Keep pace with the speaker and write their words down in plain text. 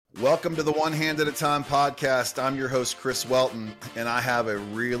Welcome to the One Hand at a Time podcast. I'm your host, Chris Welton, and I have a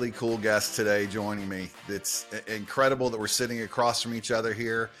really cool guest today joining me. It's incredible that we're sitting across from each other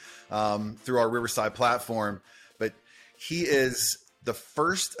here through our Riverside platform, but he is the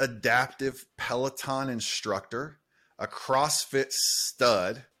first adaptive Peloton instructor, a CrossFit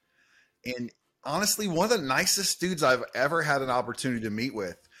stud, and honestly, one of the nicest dudes I've ever had an opportunity to meet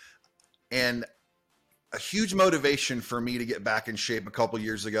with. And a huge motivation for me to get back in shape a couple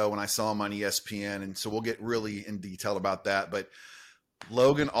years ago when I saw him on ESPN. And so we'll get really in detail about that. But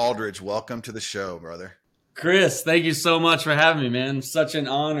Logan Aldridge, welcome to the show, brother. Chris, thank you so much for having me, man. Such an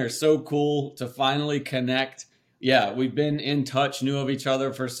honor. So cool to finally connect. Yeah, we've been in touch, knew of each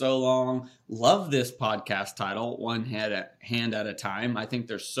other for so long. Love this podcast title, One Hand at a Time. I think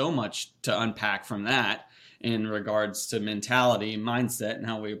there's so much to unpack from that in regards to mentality, mindset, and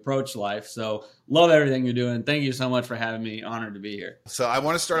how we approach life. So love everything you're doing. Thank you so much for having me. Honored to be here. So I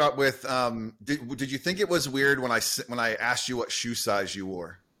want to start out with, did you think it was weird when I asked you what shoe size you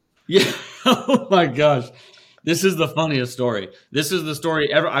wore? Yeah. Oh my gosh. This is the funniest story. This is the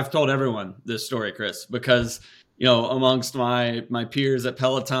story ever. I've told everyone this story, Chris, because amongst my peers at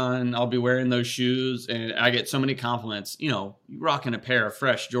Peloton, I'll be wearing those shoes and I get so many compliments. You're rocking a pair of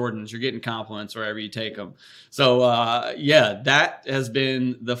fresh Jordans. You're getting compliments wherever you take them. So, that has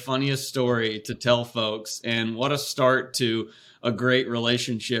been the funniest story to tell folks. And what a start to a great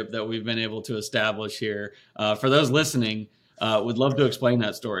relationship that we've been able to establish here. For those listening, would love to explain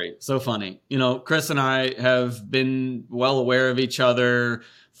that story. So funny. Chris and I have been well aware of each other,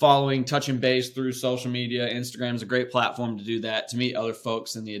 following, touching base through social media. Instagram is a great platform to do that, to meet other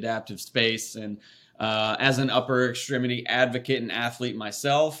folks in the adaptive space. And as an upper extremity advocate and athlete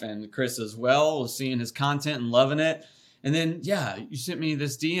myself, and Chris as well, was seeing his content and loving it. And then, you sent me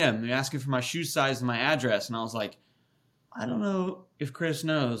this DM. You're asking for my shoe size and my address. And I was like, I don't know if Chris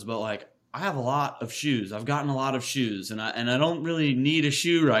knows, but I have a lot of shoes. I've gotten a lot of shoes, and I don't really need a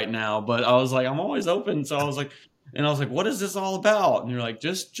shoe right now. But I was like, I'm always open. So I was like, what is this all about? And you're like,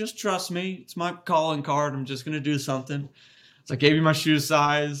 just trust me. It's my calling card. I'm just going to do something. So I gave you my shoe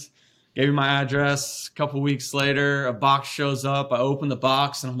size, gave you my address. A couple weeks later, a box shows up. I open the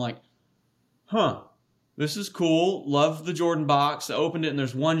box and I'm like, this is cool. Love the Jordan box. I opened it and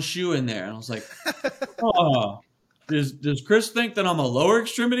there's one shoe in there. And I was like, does Chris think that I'm a lower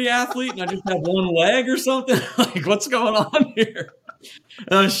extremity athlete and I just have one leg or something? What's going on here?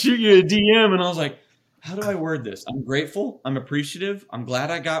 And I shoot you a DM and I was like, how do I word this? I'm grateful. I'm appreciative. I'm glad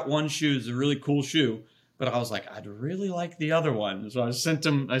I got one shoe. It's a really cool shoe. But I was like, I'd really like the other one. So I sent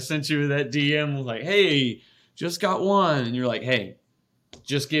you that DM. I was like, hey, just got one. And you're like, hey,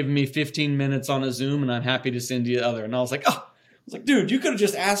 just give me 15 minutes on a Zoom and I'm happy to send you the other. And I was like, dude, you could have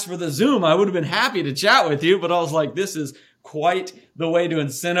just asked for the Zoom. I would have been happy to chat with you. But I was like, this is quite the way to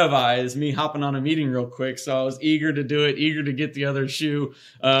incentivize me hopping on a meeting real quick. So I was eager to do it, eager to get the other shoe.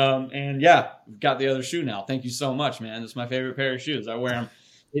 Got the other shoe now. Thank you so much, man. It's my favorite pair of shoes. I wear them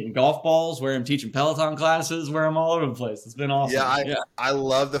hitting golf balls, wear them teaching Peloton classes, wear them all over the place. It's been awesome. I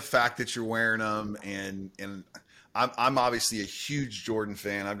love the fact that you're wearing them. And I'm obviously a huge Jordan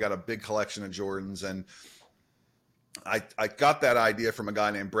fan. I've got a big collection of Jordans. And I got that idea from a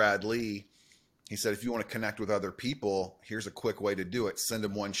guy named Brad Lee. He said, if you want to connect with other people, here's a quick way to do it. Send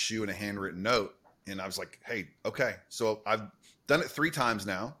them one shoe and a handwritten note. And I was like, hey, okay. So I've done it 3 times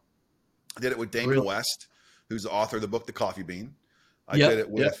now. I did it with Damon West, who's the author of the book, The Coffee Bean. I did it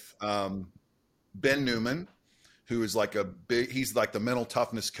with Ben Newman, who is he's like the mental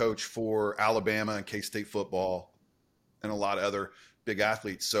toughness coach for Alabama and K-State football and a lot of other big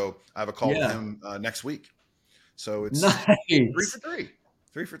athletes. So I have a call with him next week. So it's nice. 3 for 3.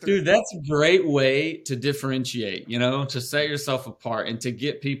 3 for 3. Dude, that's a great way to differentiate, to set yourself apart and to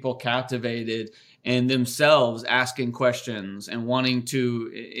get people captivated and themselves asking questions and wanting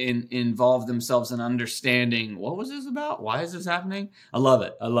to involve themselves in understanding, what was this about? Why is this happening? I love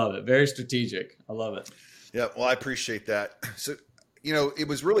it. Very strategic. I love it. Yeah, well, I appreciate that. So, it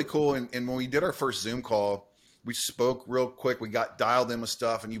was really cool. And when we did our first Zoom call, we spoke real quick. We got dialed in with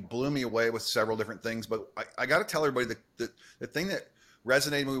stuff, and you blew me away with several different things. But I got to tell everybody the thing that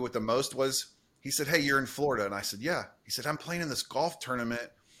resonated with the most was, he said, hey, you're in Florida. And I said, yeah. He said, I'm playing in this golf tournament,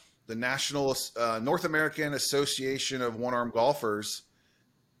 the National North American Association of One-Armed Golfers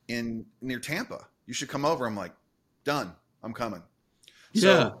near Tampa. You should come over. I'm like, done. I'm coming.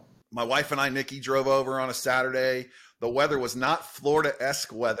 So my wife and I, Nikki, drove over on a Saturday. The weather was not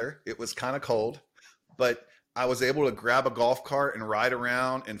Florida-esque weather. It was kind of cold, but I was able to grab a golf cart and ride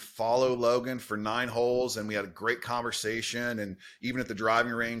around and follow Logan for 9 holes. And we had a great conversation, and even at the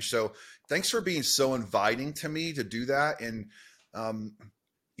driving range. So thanks for being so inviting to me to do that. And,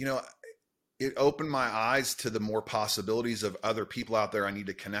 you know, it opened my eyes to the more possibilities of other people out there I need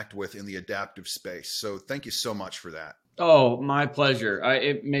to connect with in the adaptive space. So thank you so much for that. Oh, my pleasure.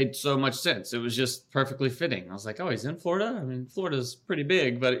 It made so much sense. It was just perfectly fitting. I was like, oh, he's in Florida? I mean, Florida's pretty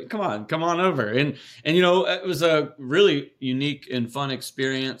big, but come on over. And you know, it was a really unique and fun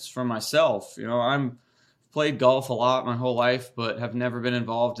experience for myself. You know, I'm played golf a lot my whole life, but have never been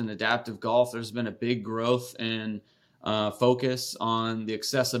involved in adaptive golf. There's been a big growth and focus on the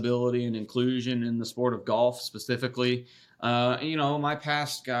accessibility and inclusion in the sport of golf specifically. You know, my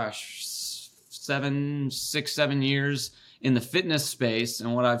past, 7 years in the fitness space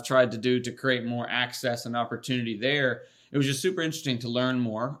and what I've tried to do to create more access and opportunity there, it was just super interesting to learn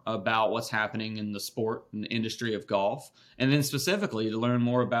more about what's happening in the sport and the industry of golf. And then specifically to learn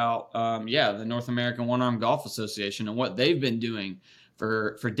more about, the North American One-Arm Golf Association and what they've been doing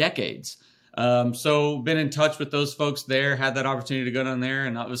for decades. So been in touch with those folks there, had that opportunity to go down there.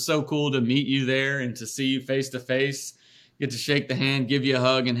 And it was so cool to meet you there and to see you face to face. Get to shake the hand, give you a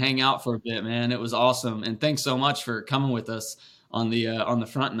hug, and hang out for a bit, man. It was awesome, and thanks so much for coming with us on the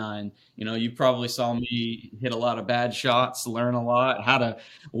front nine. You know, you probably saw me hit a lot of bad shots, learn a lot.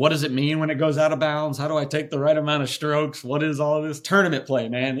 What does it mean when it goes out of bounds? How do I take the right amount of strokes? What is all this tournament play,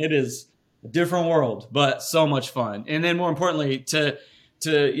 man? It is a different world, but so much fun. And then more importantly,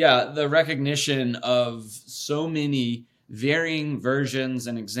 the recognition of so many varying versions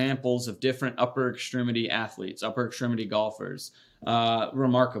and examples of different upper extremity athletes, upper extremity golfers,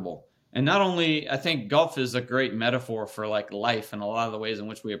 remarkable. And not only, I think golf is a great metaphor for like life and a lot of the ways in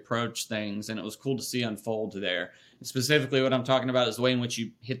which we approach things. And it was cool to see unfold there. And specifically what I'm talking about is the way in which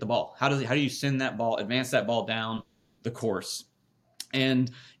you hit the ball. How do you send that ball, advance that ball down the course?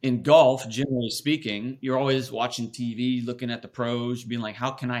 And in golf, generally speaking, you're always watching TV, looking at the pros, being like,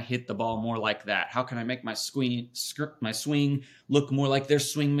 how can I hit the ball more like that? How can I make my swing look more like their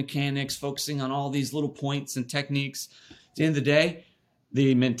swing mechanics, focusing on all these little points and techniques? At the end of the day,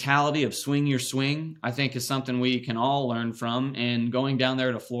 the mentality of swing your swing, I think, is something we can all learn from. And going down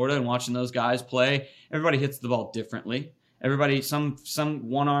there to Florida and watching those guys play, everybody hits the ball differently. Everybody, some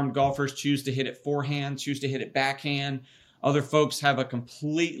one-armed golfers choose to hit it forehand, choose to hit it backhand. Other folks have a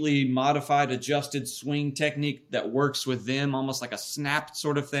completely modified, adjusted swing technique that works with them, almost like a snap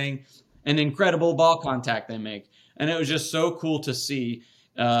sort of thing, and incredible ball contact they make. And it was just so cool to see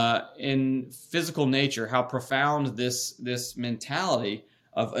in physical nature how profound this mentality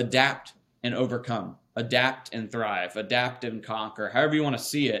of adapt and overcome, adapt and thrive, adapt and conquer, however you want to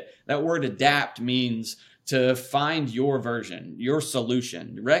see it. That word adapt means to find your version, your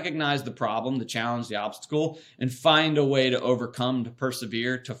solution, recognize the problem, the challenge, the obstacle, and find a way to overcome, to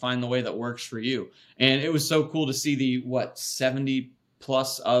persevere, to find the way that works for you. And it was so cool to see the 70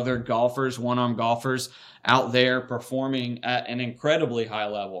 plus other golfers, one-arm golfers out there performing at an incredibly high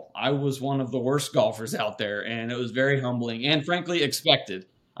level. I was one of the worst golfers out there, and it was very humbling and frankly expected.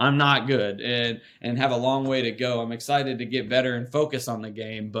 I'm not good and have a long way to go. I'm excited to get better and focus on the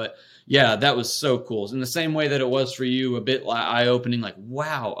game. But yeah, that was so cool. In the same way that it was for you, a bit eye-opening, like,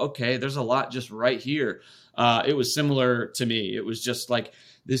 wow, okay, there's a lot just right here. It was similar to me. It was just like,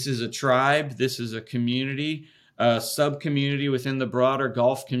 this is a tribe. This is a community, a sub-community within the broader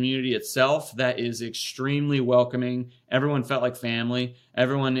golf community itself that is extremely welcoming. Everyone felt like family.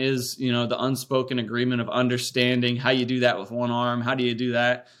 Everyone is, the unspoken agreement of understanding how you do that with one arm. How do you do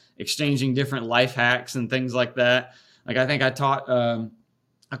that? Exchanging different life hacks and things like that. Like, I think I taught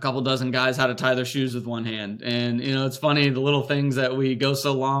a couple dozen guys how to tie their shoes with one hand. And, it's funny, the little things that we go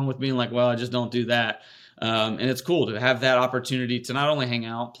so long with being like, well, I just don't do that. And it's cool to have that opportunity to not only hang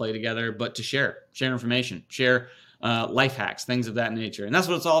out, play together, but to share information, share life hacks, things of that nature. And that's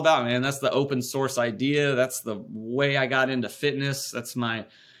what it's all about, man. That's the open source idea. That's the way I got into fitness. That's my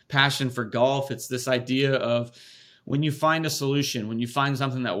passion for golf. It's this idea of when you find a solution, when you find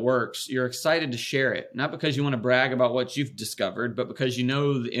something that works, you're excited to share it. Not because you want to brag about what you've discovered, but because you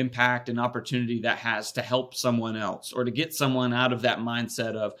know the impact and opportunity that has to help someone else or to get someone out of that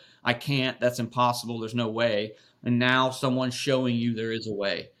mindset of, I can't, that's impossible, there's no way. And now someone's showing you there is a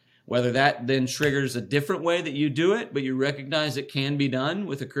way. Whether that then triggers a different way that you do it, but you recognize it can be done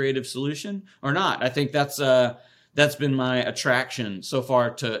with a creative solution or not. I think that's been my attraction so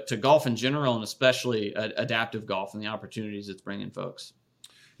far to golf in general, and especially adaptive golf and the opportunities it's bringing folks.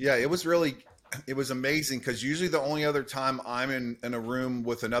 Yeah, it was amazing because usually the only other time I'm in a room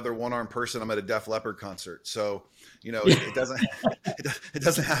with another one-armed person, I'm at a Def Leppard concert. So, it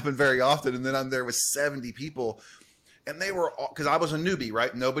doesn't happen very often. And then I'm there with 70 people. And they were all, because I was a newbie,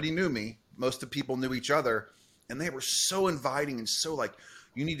 right? Nobody knew me. Most of the people knew each other. And they were so inviting and so like,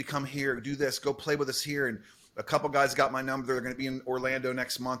 you need to come here, do this, go play with us here. And A couple guys got my number. They're going to be in Orlando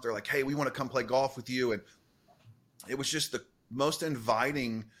next month. They're like, hey, we want to come play golf with you. And it was just the most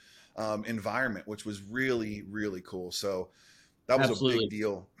inviting environment, which was really, really cool. So that was a big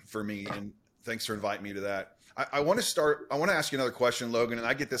deal for me. And thanks for inviting me to that. I want to ask you another question, Logan. And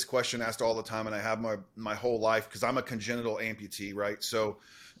I get this question asked all the time, and I have my whole life because I'm a congenital amputee, right? So,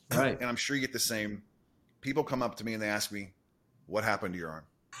 right. And I'm sure you get the same. People come up to me and they ask me, what happened to your arm?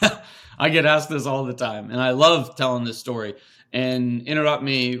 I get asked this all the time, and I love telling this story. And interrupt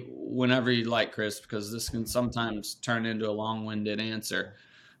me whenever you like, Chris, because this can sometimes turn into a long-winded answer.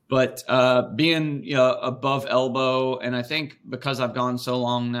 But being above elbow, and I think because I've gone so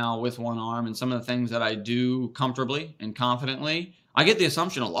long now with one arm and some of the things that I do comfortably and confidently, I get the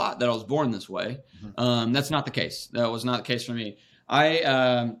assumption a lot that I was born this way. Mm-hmm. That's not the case. That was not the case for me.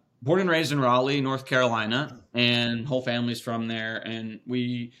 I born and raised in Raleigh, North Carolina, and whole family's from there. And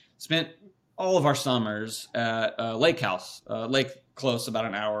we spent all of our summers at a lake house, lake close about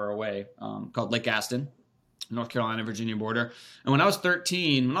an hour away, called Lake Aston, North Carolina, Virginia border. And when I was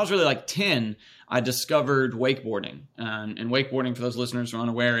 13, when I was really like 10, I discovered wakeboarding. And wakeboarding, for those listeners who are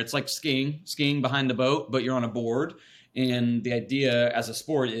unaware, it's like skiing behind the boat, but you're on a board. And the idea as a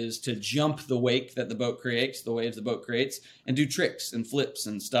sport is to jump the wake that the boat creates, the waves the boat creates, and do tricks and flips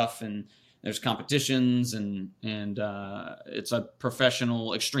and stuff. And there's competitions, and it's a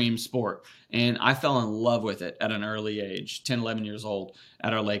professional extreme sport. And I fell in love with it at an early age, 10, 11 years old,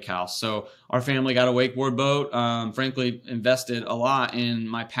 at our lake house. So our family got a wakeboard boat, frankly, invested a lot in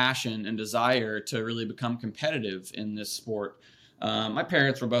my passion and desire to really become competitive in this sport. My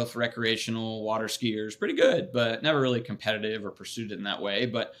parents were both recreational water skiers, pretty good, but never really competitive or pursued it in that way.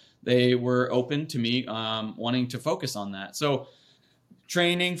 But they were open to me wanting to focus on that. So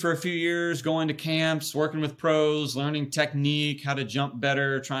training for a few years, going to camps, working with pros, learning technique, how to jump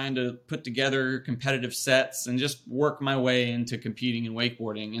better, trying to put together competitive sets, and just work my way into competing in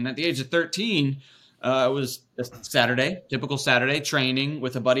wakeboarding. And at the age of 13, it was a Saturday, typical Saturday, training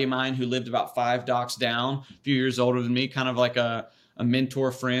with a buddy of mine who lived about 5 docks down, a few years older than me, kind of like a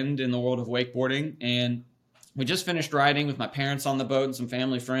mentor friend in the world of wakeboarding. And we just finished riding with my parents on the boat and some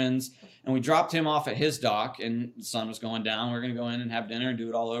family friends. And we dropped him off at his dock, and the sun was going down. We were going to go in and have dinner and do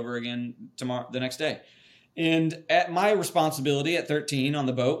it all over again the next day. And at my responsibility at 13 on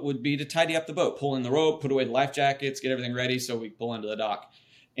the boat would be to tidy up the boat, pull in the rope, put away the life jackets, get everything ready so we pull into the dock.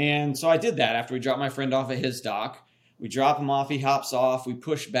 And so I did that after we dropped my friend off at his dock. We drop him off, he hops off, we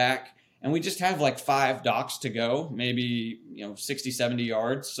push back, and we just have like 5 docks to go, maybe 60, 70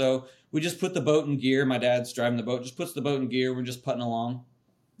 yards. So we just put the boat in gear. My dad's driving the boat, just puts the boat in gear. We're just putting along.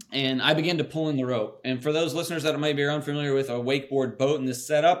 And I began to pull in the rope. And for those listeners that might be unfamiliar with a wakeboard boat in this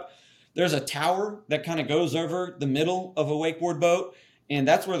setup, there's a tower that kind of goes over the middle of a wakeboard boat. And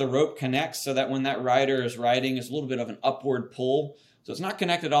that's where the rope connects, so that when that rider is riding, it's a little bit of an upward pull. So it's not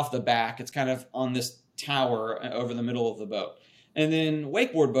connected off the back. It's kind of on this tower over the middle of the boat. And then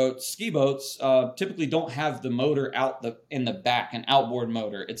wakeboard boats, ski boats, typically don't have the motor in the back, an outboard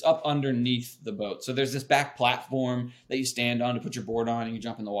motor. It's up underneath the boat. So there's this back platform that you stand on to put your board on and you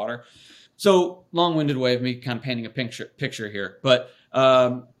jump in the water. So long-winded way of me kind of painting a picture here. But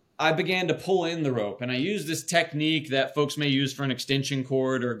I began to pull in the rope, and I used this technique that folks may use for an extension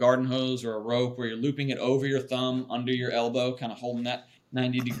cord or a garden hose or a rope, where you're looping it over your thumb, under your elbow, kind of holding that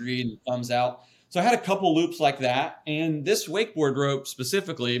 90 degree and your thumbs out. So I had a couple loops like that. And this wakeboard rope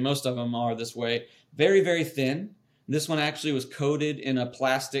specifically, most of them are this way, very, very thin. This one actually was coated in a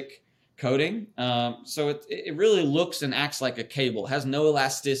plastic coating. So it really looks and acts like a cable. It has no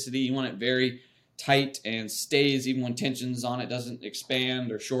elasticity. You want it very tight and stays even when tension's on it, doesn't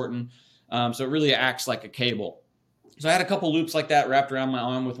expand or shorten. So it really acts like a cable. So I had a couple loops like that wrapped around my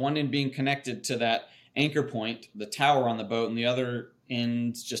arm, with one end being connected to that anchor point, the tower on the boat, and the other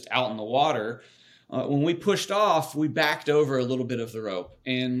end just out in the water. When we pushed off, we backed over a little bit of the rope.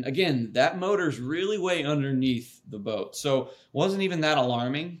 And again, that motor's really way underneath the boat. So it wasn't even that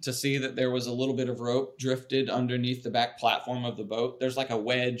alarming to see that there was a little bit of rope drifted underneath the back platform of the boat. There's like a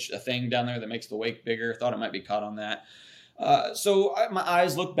wedge, a thing down there that makes the wake bigger. Thought it might be caught on that. So my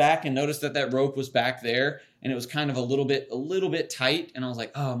eyes looked back and noticed that rope was back there, and it was kind of a little bit tight. And I was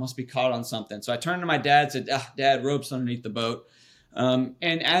like, oh, it must be caught on something. So I turned to my dad and said, Dad, rope's underneath the boat.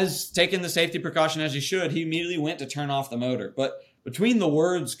 And as taking the safety precaution as he should, he immediately went to turn off the motor. But between the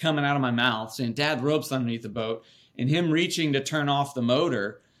words coming out of my mouth saying, Dad, rope's underneath the boat, and him reaching to turn off the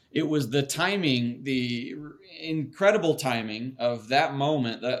motor, it was the timing, the incredible timing of that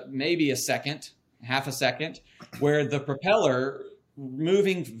moment, maybe a second, half a second, where the propeller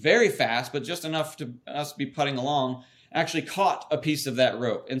moving very fast, but just enough to us be putting along, actually caught a piece of that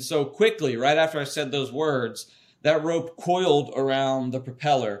rope. And so quickly, right after I said those words, that rope coiled around the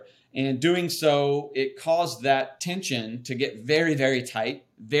propeller. And doing so, it caused that tension to get very, very tight,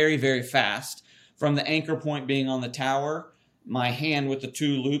 very, very fast. From the anchor point being on the tower, my hand with the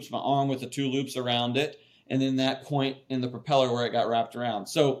 2 loops, my arm with the 2 loops around it, and then that point in the propeller where it got wrapped around.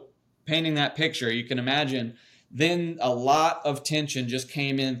 So painting that picture, you can imagine then a lot of tension just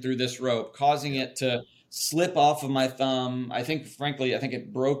came in through this rope, causing it to slip off of my thumb. I think, frankly,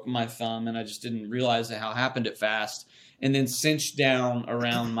 it broke my thumb, and I just didn't realize how it happened it fast. And then cinched down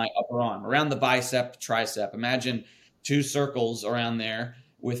around my upper arm, around the bicep, tricep. Imagine 2 circles around there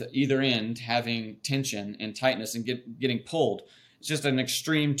with either end having tension and tightness and getting pulled. It's just an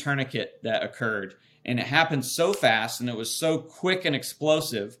extreme tourniquet that occurred. And it happened so fast, and it was so quick and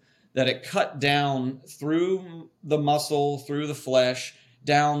explosive that it cut down through the muscle, through the flesh,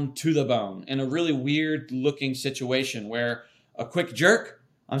 down to the bone in a really weird looking situation where a quick jerk,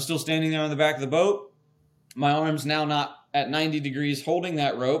 I'm still standing there on the back of the boat. My arm's now not at 90 degrees holding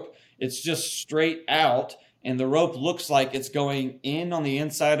that rope. It's just straight out, and the rope looks like it's going in on the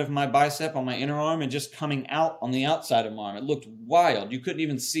inside of my bicep, on my inner arm, and just coming out on the outside of my arm. It looked wild. You couldn't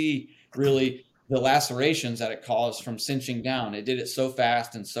even see really the lacerations that it caused from cinching down. It did it so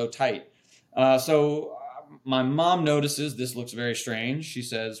fast and so tight. So my mom notices this looks very strange. She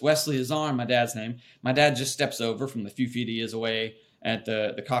says, Wesley is on, my dad's name. My dad just steps over from the few feet he is away at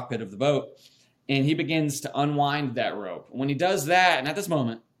the cockpit of the boat, and he begins to unwind that rope. When he does that, and at this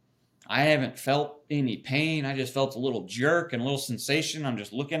moment, I haven't felt any pain. I just felt a little jerk and a little sensation. I'm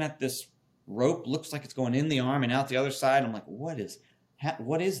just looking at this rope. Looks like it's going in the arm and out the other side. I'm like, what is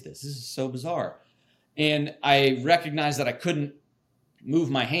this? This is so bizarre. And I recognized that I couldn't move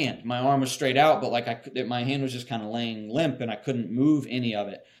my hand. My arm was straight out, but my hand was just kind of laying limp, and I couldn't move any of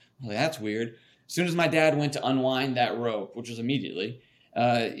it. I was like, that's weird. As soon as my dad went to unwind that rope, which was immediately,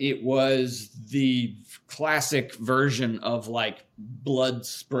 it was the classic version of like blood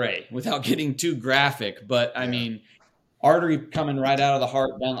spray, without getting too graphic. But I mean, artery coming right out of the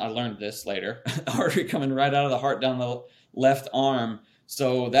heart down. I learned this later. Artery coming right out of the heart down the left arm.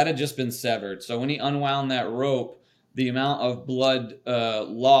 So that had just been severed. So when he unwound that rope, the amount of blood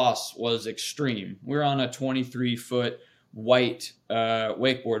loss was extreme. We're on a 23-foot white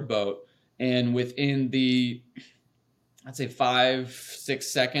wakeboard boat. And within the, I'd say 5-6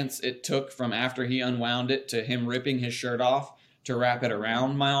 seconds it took from after he unwound it to him ripping his shirt off to wrap it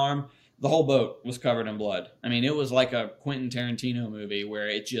around my arm, the whole boat was covered in blood. I mean, it was like a Quentin Tarantino movie where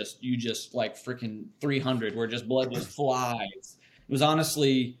you just like freaking 300, where just blood just flies. It was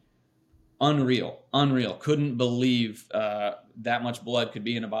honestly unreal. Couldn't believe that much blood could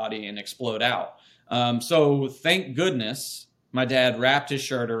be in a body and explode out. So thank goodness my dad wrapped his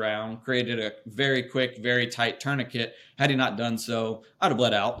shirt around, created a very quick, very tight tourniquet. Had he not done so, I'd have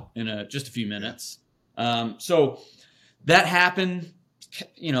bled out in just a few minutes. So that happened.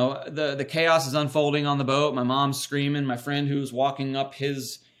 You know, the chaos is unfolding on the boat. My mom's screaming. My friend who's walking up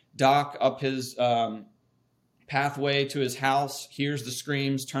his dock, up his pathway to his house, hears the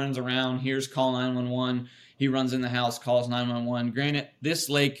screams, turns around, hears call 911. He runs in the house, calls 911. Granted, this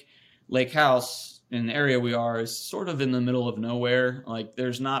lake house in the area we are is sort of in the middle of nowhere. Like,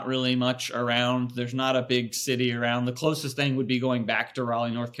 there's not really much around. There's not a big city around. The closest thing would be going back to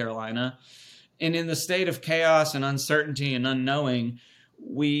Raleigh, North Carolina. And in the state of chaos and uncertainty and unknowing,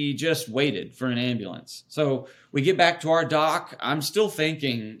 we just waited for an ambulance. So we get back to our dock. I'm still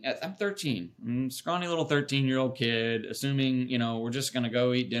thinking, I'm 13. I'm a scrawny little 13-year-old kid, assuming, we're just going to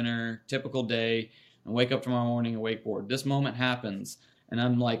go eat dinner, typical day, and wake up tomorrow morning and wakeboard. This moment happens, and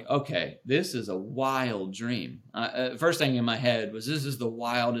I'm like, okay, this is a wild dream. First thing in my head was, this is the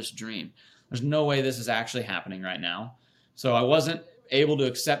wildest dream. There's no way this is actually happening right now. So I wasn't able to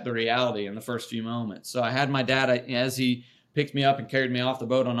accept the reality in the first few moments. So I had my dad, as he picked me up and carried me off the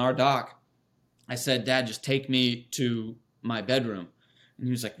boat on our dock, I said, Dad, just take me to my bedroom. And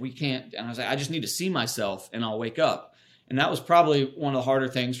he was like, we can't. And I was like, I just need to see myself and I'll wake up. And that was probably one of the harder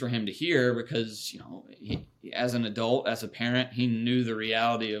things for him to hear because, he, as an adult, as a parent, he knew the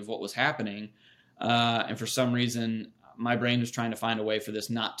reality of what was happening. And for some reason, my brain was trying to find a way for this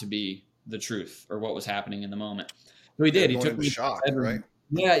not to be the truth or what was happening in the moment. So he did. He took me shock, to the bedroom. right?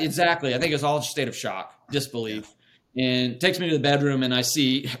 Yeah, exactly. I think it was all a state of shock, disbelief. Yeah. And takes me to the bedroom, and I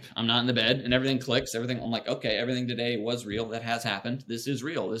see I'm not in the bed, and everything clicks. I'm like, okay, everything today was real. That has happened. This is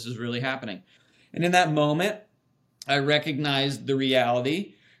real. This is really happening. And in that moment, I recognized the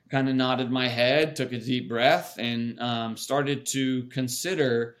reality, kind of nodded my head, took a deep breath, and started to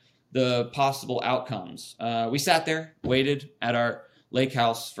consider the possible outcomes. We sat there, waited at our lake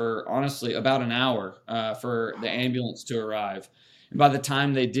house for honestly about an hour for the ambulance to arrive. And by the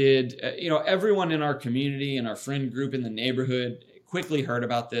time they did, everyone in our community and our friend group in the neighborhood quickly heard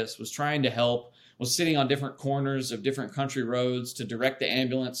about this, was trying to help, was sitting on different corners of different country roads to direct the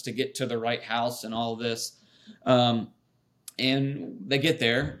ambulance to get to the right house and all of this. And they get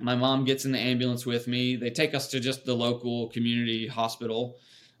there. My mom gets in the ambulance with me. They take us to just the local community hospital.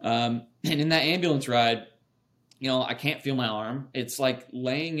 And in that ambulance ride, I can't feel my arm. It's like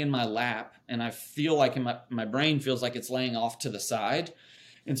laying in my lap, and I feel like my brain feels like it's laying off to the side.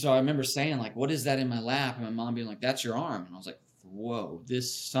 And so I remember saying, like, what is that in my lap? And my mom being like, that's your arm. And I was like, whoa,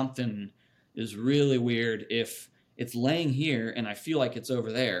 something is really weird if it's laying here and I feel like it's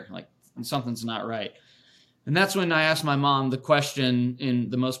over there. Like, something's not right. And that's when I asked my mom the question, in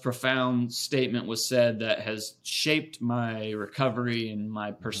the most profound statement was said that has shaped my recovery and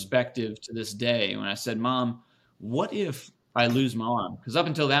my perspective to this day. When I said, Mom, what if I lose my arm? Because up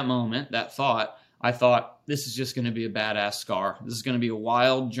until that moment, I thought this is just going to be a badass scar. This is going to be a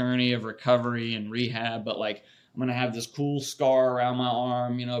wild journey of recovery and rehab, but like, I'm going to have this cool scar around my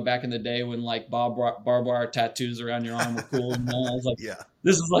arm, back in the day when like barbed wire tattoos around your arm were cool. I was like, yeah,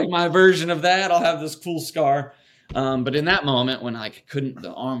 this is like my version of that. I'll have this cool scar. But in that moment when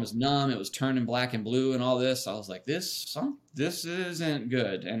the arm was numb, it was turning black and blue and all this, I was like, this isn't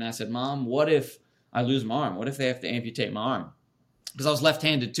good. And I said, Mom, what if I lose my arm? What if they have to amputate my arm? Because I was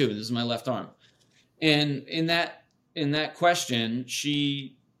left-handed too. This is my left arm. And in that question,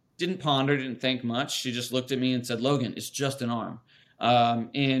 she didn't ponder, didn't think much. She just looked at me and said, Logan, it's just an arm.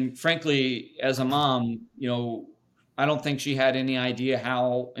 And frankly, as a mom, I don't think she had any idea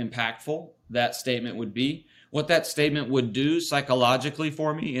how impactful that statement would be, what that statement would do psychologically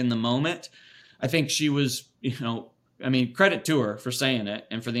for me in the moment. I think she was, credit to her for saying it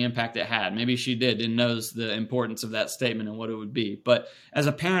and for the impact it had. Maybe she did and knows the importance of that statement and what it would be. But as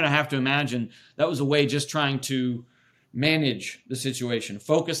a parent, I have to imagine that was a way just trying to manage the situation,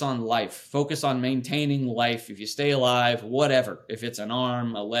 focus on life, focus on maintaining life. If you stay alive, whatever, if it's an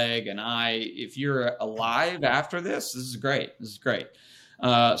arm, a leg, an eye, if you're alive after this is great. This is great.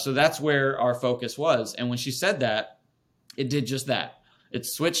 So that's where our focus was. And when she said that, it did just that. It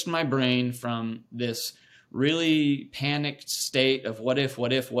switched my brain from this really panicked state of what if,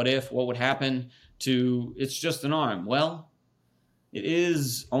 what would happen, to it's just an arm. Well, it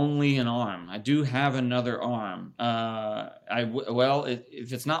is only an arm. I do have another arm.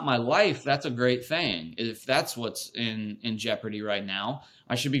 If it's not my life, that's a great thing. If that's what's in jeopardy right now,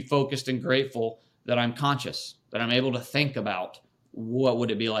 I should be focused and grateful that I'm conscious, that I'm able to think about what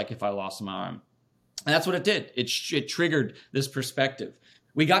would it be like if I lost my arm. And that's what it did. It triggered this perspective.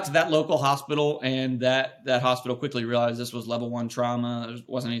 We got to that local hospital, and that hospital quickly realized this was level 1 trauma. There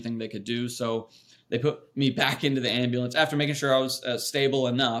wasn't anything they could do. So they put me back into the ambulance after making sure I was stable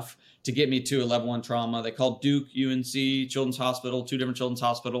enough to get me to a level 1 trauma. They called Duke, UNC, Children's Hospital, 2 different children's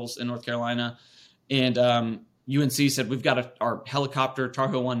hospitals in North Carolina. And UNC said, we've got our helicopter Tar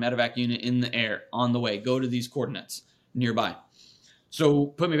Heel 1 medevac unit in the air on the way. Go to these coordinates nearby. So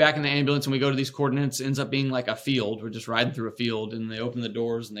put me back in the ambulance, and we go to these coordinates. It ends up being like a field. We're just riding through a field, and they open the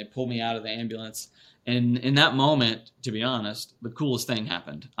doors and they pull me out of the ambulance. And in that moment, to be honest, the coolest thing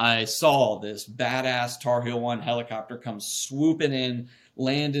happened. I saw this badass Tar Heel 1 helicopter come swooping in,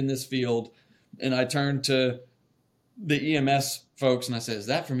 land in this field. And I turned to the EMS folks and I said, is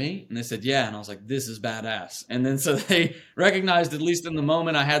that for me? And they said, yeah. And I was like, this is badass. And then so they recognized, at least in the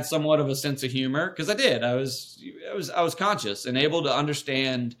moment, I had somewhat of a sense of humor, because I did. I was conscious and able to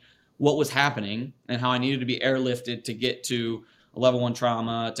understand what was happening and how I needed to be airlifted to get to a level 1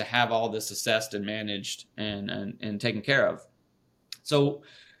 trauma, to have all this assessed and managed and taken care of. So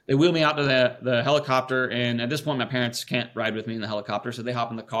they wheel me out to the helicopter, and at this point, my parents can't ride with me in the helicopter, so they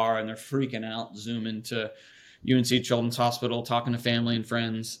hop in the car and they're freaking out, zooming to UNC Children's Hospital, talking to family and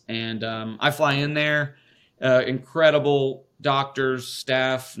friends. And I fly in there, incredible doctors,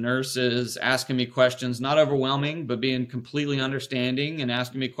 staff, nurses, asking me questions, not overwhelming, but being completely understanding and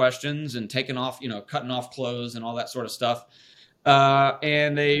asking me questions and taking off, cutting off clothes and all that sort of stuff.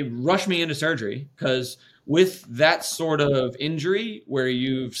 And they rush me into surgery, because with that sort of injury where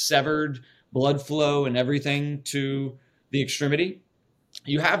you've severed blood flow and everything to the extremity,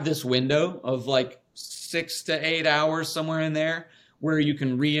 you have this window of like 6 to 8 hours, somewhere in there, where you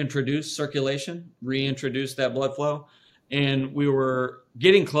can reintroduce circulation, reintroduce that blood flow. And we were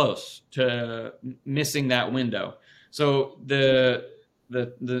getting close to missing that window. So the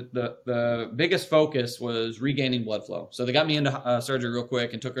biggest focus was regaining blood flow. So they got me into surgery real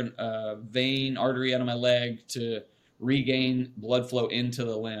quick and took a vein artery out of my leg to regain blood flow into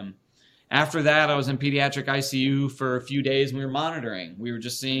the limb. After that, I was in pediatric ICU for a few days, and we were monitoring. We were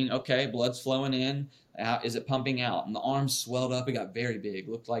just seeing, okay, blood's flowing in. Is it pumping out? And the arm swelled up. It got very big.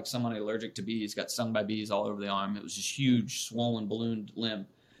 Looked like someone allergic to bees got stung by bees all over the arm. It was this huge, swollen, ballooned limb.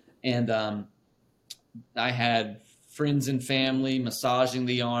 And I had friends and family massaging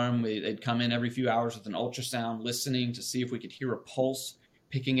the arm. They'd come in every few hours with an ultrasound, listening to see if we could hear a pulse,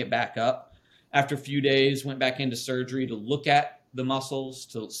 picking it back up. After a few days, went back into surgery to look at the muscles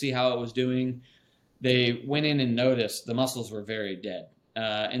to see how it was doing. They went in and noticed the muscles were very dead.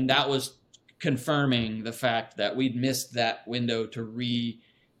 And that was confirming the fact that we'd missed that window to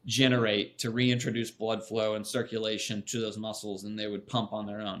regenerate, to reintroduce blood flow and circulation to those muscles, and they would pump on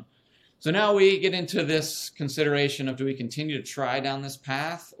their own. So now we get into this consideration of, do we continue to try down this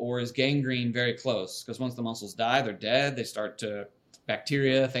path, or is gangrene very close? Because once the muscles die, they're dead. They start to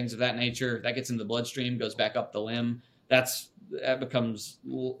bacteria, things of that nature. That gets into the bloodstream, goes back up the limb. That becomes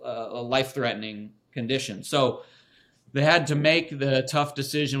a life-threatening condition. So they had to make the tough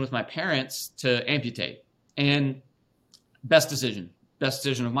decision with my parents to amputate. And best decision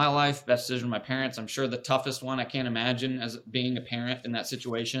of my life, best decision of my parents. I'm sure the toughest one. I can't imagine as being a parent in that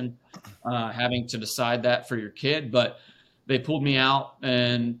situation, having to decide that for your kid. But they pulled me out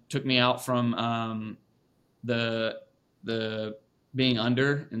and took me out from the being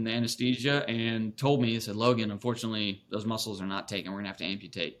under in the anesthesia, and told me, he said, Logan, unfortunately, those muscles are not taken. We're going to have to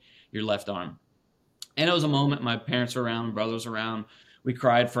amputate your left arm. And it was a moment. My parents were around, brothers were around. We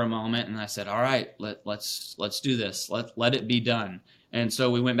cried for a moment, and I said, all right, let's do this. Let it be done. And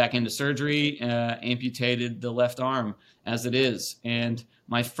so we went back into surgery, amputated the left arm as it is. And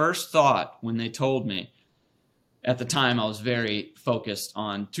my first thought when they told me, at the time, I was very focused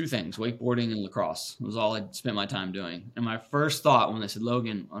on two things, wakeboarding and lacrosse. It was all I'd spent my time doing. And my first thought when they said,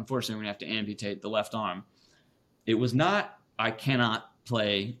 Logan, unfortunately, we're going to have to amputate the left arm, it was not, I cannot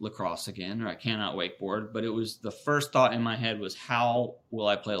play lacrosse again, or I cannot wakeboard, but it was, the first thought in my head was, how will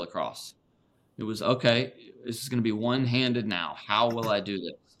I play lacrosse? It was, okay, this is going to be one-handed now. How will I do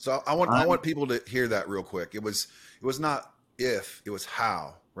this? So I want people to hear that real quick. It was not if, it was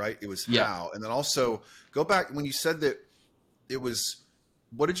how, right? It was how. And then also go back when you said that it was,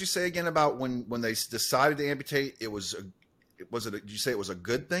 what did you say again about when they decided to amputate? Did you say it was a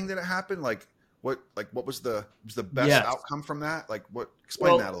good thing that it happened? What was the best outcome from that?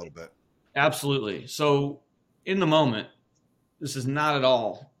 Explain that a little bit. Absolutely. So in the moment, this is not at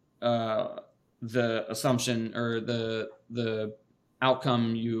all the assumption or the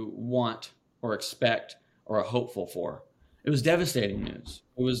outcome you want or expect or are hopeful for. It was devastating news.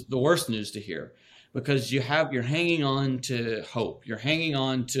 It was the worst news to hear, because you're hanging on to hope. You're hanging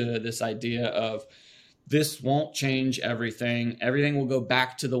on to this idea of, this won't change everything. Everything will go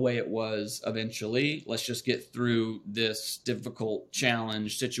back to the way it was eventually. Let's just get through this difficult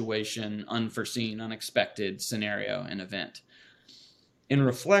challenge, situation, unforeseen, unexpected scenario and event. In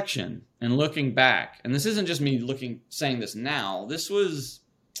reflection and looking back, and this isn't just me saying this now, this was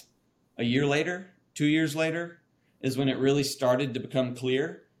a year later, 2 years later, is when it really started to become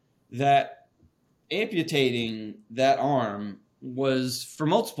clear that amputating that arm was, for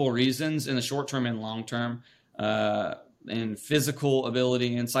multiple reasons, in the short term and long term, and physical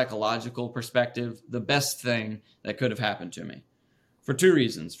ability and psychological perspective, the best thing that could have happened to me. For two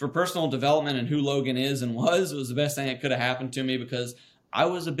reasons. For personal development and who Logan is and was, it was the best thing that could have happened to me, because I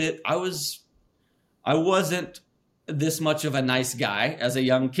wasn't this much of a nice guy as a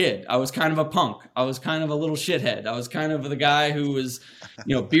young kid. I was kind of a punk. I was kind of a little shithead. I was kind of the guy who was,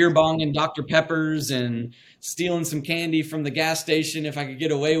 beer bonging Dr. Peppers and stealing some candy from the gas station if I could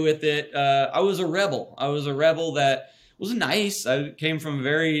get away with it. I was a rebel. I was a rebel that was nice. I came from a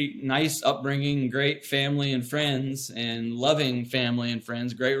very nice upbringing, great family and friends, and loving family and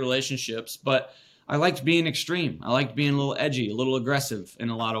friends, great relationships. But I liked being extreme. I liked being a little edgy, a little aggressive in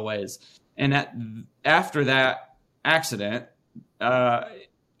a lot of ways. And after that accident,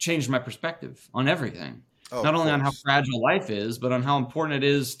 changed my perspective on everything. Not only on how fragile life is, but on how important it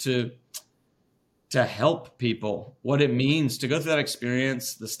is to help people, what it means to go through that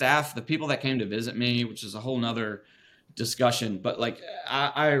experience, the staff, the people that came to visit me, which is a whole nother discussion. But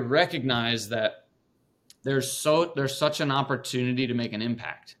I recognize that there's such an opportunity to make an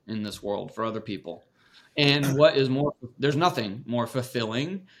impact in this world for other people. And there's nothing more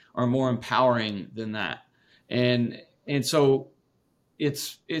fulfilling or more empowering than that. And so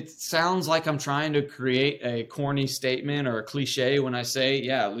it sounds like I'm trying to create a corny statement or a cliche when I say,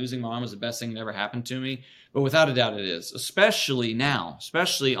 losing my arm was the best thing that ever happened to me. But without a doubt it is, especially now,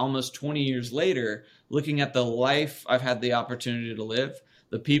 especially almost 20 years later, looking at the life I've had the opportunity to live,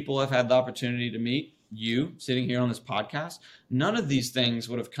 the people I've had the opportunity to meet, you sitting here on this podcast, none of these things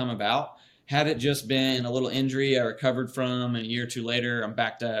would have come about had it just been a little injury I recovered from, and a year or two later, I'm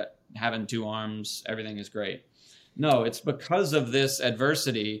back to having 2 arms. Everything is great. No, it's because of this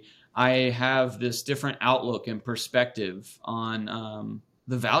adversity, I have this different outlook and perspective on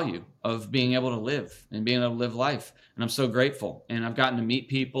the value of being able to live and being able to live life. And I'm so grateful. And I've gotten to meet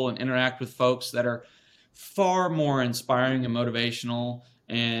people and interact with folks that are far more inspiring and motivational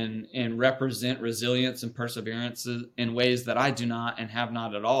and represent resilience and perseverance in ways that I do not and have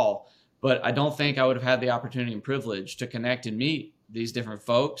not at all. But I don't think I would have had the opportunity and privilege to connect and meet these different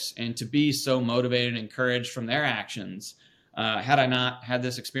folks and to be so motivated and encouraged from their actions had I not had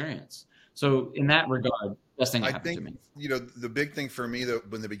this experience. So in that regard, best thing that happened to me. You know, the big thing for me though,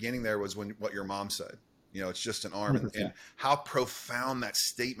 in the beginning there was what your mom said. You know, it's just an arm, and how profound that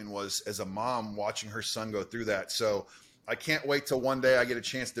statement was as a mom watching her son go through that. So I can't wait till one day I get a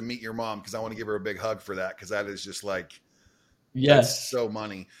chance to meet your mom, because I want to give her a big hug for that, because that is just like, that's so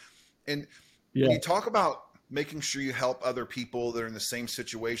money. And when you talk about making sure you help other people that are in the same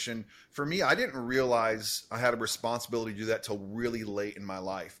situation, for me, I didn't realize I had a responsibility to do that till really late in my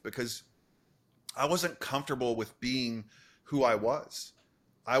life, because I wasn't comfortable with being who I was.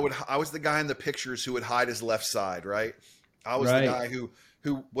 I was the guy in the pictures who would hide his left side, right? I was the guy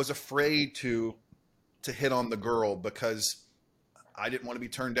who was afraid to hit on the girl because I didn't want to be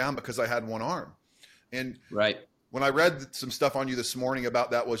turned down because I had one arm. And when I read some stuff on you this morning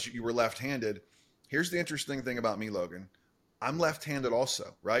about that, was you were left-handed. Here's the interesting thing about me, Logan. I'm left-handed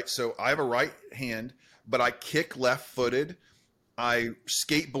also, right? So I have a right hand, but I kick left-footed. I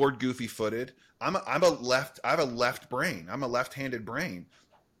skateboard goofy-footed. I have a left brain. I'm a left-handed brain.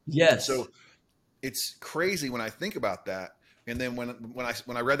 Yes. So it's crazy when I think about that. And then when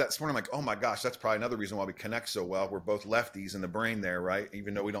I read that this morning, I'm like, oh my gosh, that's probably another reason why we connect so well. We're both lefties in the brain there, right?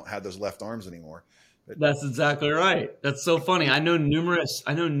 Even though we don't have those left arms anymore. But that's exactly right. That's so funny. I know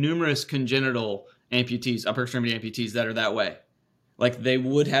numerous congenital amputees, upper extremity amputees, that are that way. Like they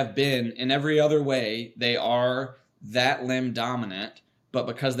would have been in every other way. They are that limb dominant, but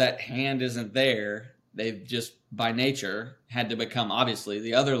because that hand isn't there, they've just by nature had to become obviously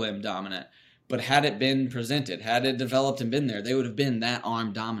the other limb dominant. But had it been presented, had it developed and been there, they would have been that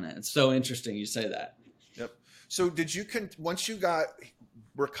arm dominant. It's so interesting you say that. Yep. So did you once you got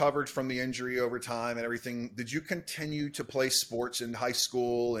recovered from the injury over time and everything, did you continue to play sports in high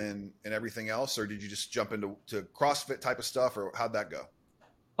school and everything else, or did you just jump into CrossFit type of stuff, or how'd that go?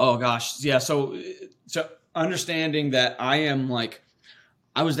 Oh gosh, yeah. So understanding that I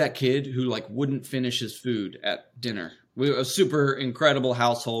was that kid who wouldn't finish his food at dinner. We were a super incredible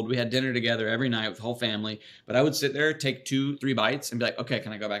household. We had dinner together every night with the whole family, but I would sit there, take 2-3 bites and be like, okay,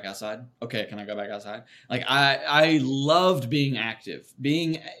 can I go back outside? Okay, can I go back outside? Like I loved being active,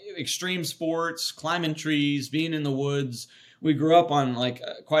 being extreme sports, climbing trees, being in the woods. We grew up on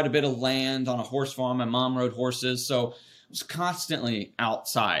quite a bit of land on a horse farm. My mom rode horses. So I was constantly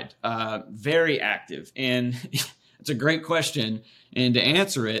outside, very active. And it's a great question. And to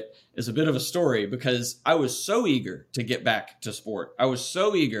answer it is a bit of a story, because I was so eager to get back to sport. I was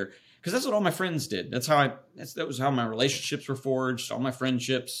so eager because that's what all my friends did. That was how my relationships were forged. All my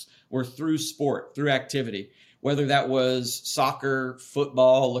friendships were through sport, through activity, whether that was soccer,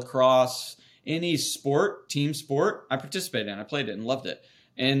 football, lacrosse, any sport, team sport, I participated in. I played it and loved it.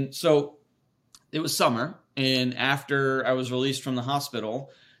 And so it was summer. And after I was released from the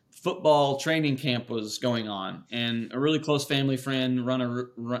hospital, football training camp was going on, and a really close family friend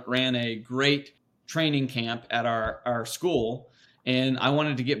ran a great training camp at our school. And I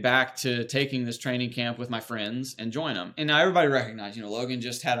wanted to get back to taking this training camp with my friends and join them. And now everybody recognized, Logan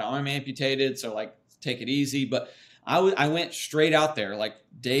just had an arm amputated, so take it easy. But I went straight out there,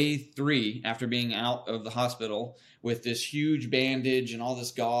 day 3 after being out of the hospital, with this huge bandage and all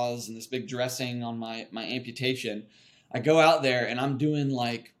this gauze and this big dressing on my amputation. I go out there and I'm doing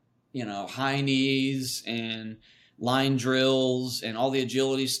high knees and line drills and all the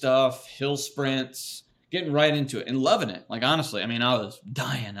agility stuff, hill sprints, getting right into it and loving it. Honestly, I was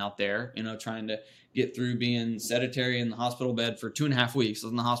dying out there, trying to get through being sedentary in the hospital bed for 2.5 weeks. I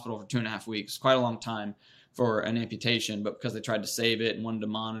was in the hospital for 2.5 weeks, quite a long time for an amputation, but because they tried to save it and wanted to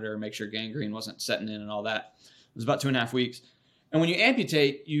monitor, make sure gangrene wasn't setting in and all that, it was about 2.5 weeks. And when you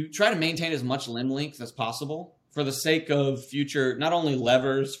amputate, you try to maintain as much limb length as possible, for the sake of future, not only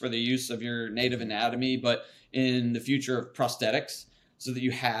levers for the use of your native anatomy, but in the future of prosthetics, so that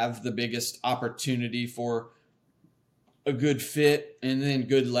you have the biggest opportunity for a good fit and then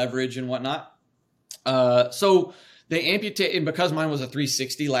good leverage and whatnot. So they amputate, and because mine was a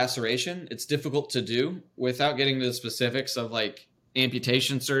 360 laceration, it's difficult to do without getting to the specifics of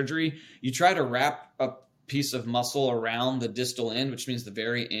amputation surgery, you try to wrap a piece of muscle around the distal end, which means the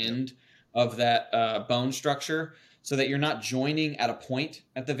very end of that bone structure, so that you're not joining at a point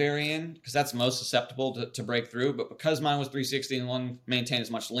at the very end, because that's most susceptible to break through. But because mine was 360 and one maintained as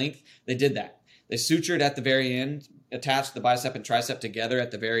much length, they did that. They sutured at the very end, attached the bicep and tricep together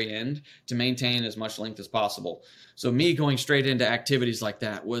at the very end to maintain as much length as possible. So me going straight into activities like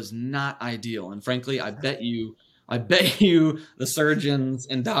that was not ideal. And frankly, I bet you the surgeons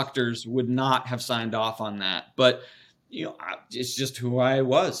and doctors would not have signed off on that. But it's just who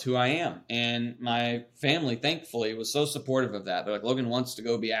I am. And my family, thankfully, was so supportive of that. They're like, Logan wants to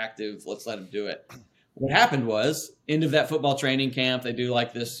go be active. Let's let him do it. What happened was, end of that football training camp, they do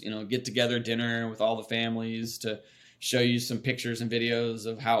like this, get together dinner with all the families to show you some pictures and videos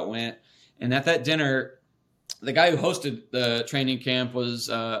of how it went. And at that dinner, the guy who hosted the training camp was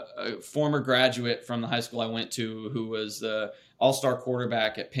a former graduate from the high school I went to, who was the all-star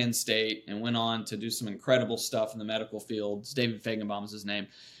quarterback at Penn State and went on to do some incredible stuff in the medical field. David Feigenbaum is his name.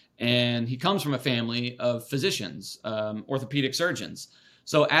 And he comes from a family of physicians, orthopedic surgeons.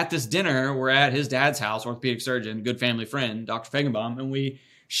 So at this dinner, we're at his dad's house, orthopedic surgeon, good family friend, Dr. Feigenbaum, and we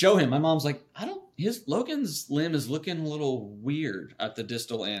show him. My mom's like, Logan's limb is looking a little weird at the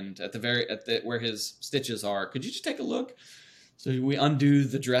distal end, where his stitches are. Could you just take a look? So we undo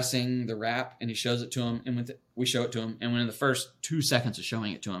the dressing, the wrap, and he shows it to him. And we show it to him. And within the first 2 seconds of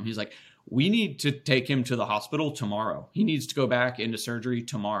showing it to him, he's like, we need to take him to the hospital tomorrow. He needs to go back into surgery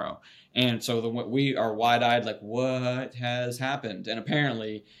tomorrow. And so we are wide-eyed, like, what has happened? And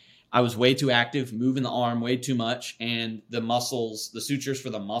apparently I was way too active, moving the arm way too much. And the sutures for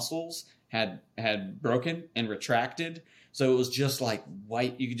the muscles had broken and retracted. So it was just like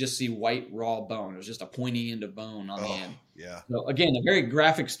white. You could just see white raw bone. It was just a pointy end of bone on the end. Yeah. So again, a very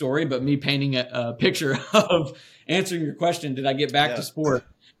graphic story, but me painting a picture of answering your question. Did I get back to sport?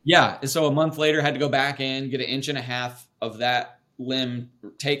 Yeah. And so a month later, had to go back in, get 1.5 inches of that limb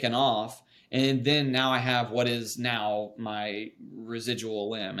taken off. And then now I have what is now my residual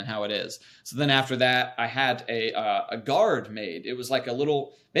limb and how it is. So then after that, I had a guard made. It was like a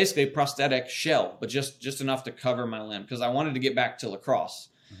little, basically a prosthetic shell, but just enough to cover my limb, because I wanted to get back to lacrosse.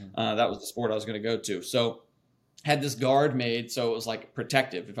 Mm-hmm. That was the sport I was going to go to. So had this guard made, so it was like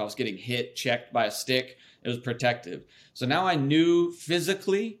protective. If I was getting hit, checked by a stick, it was protective. So now I knew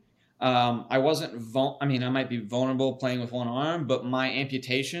physically, I wasn't, I might be vulnerable playing with one arm, but my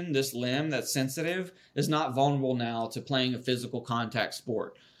amputation, this limb that's sensitive, is not vulnerable now to playing a physical contact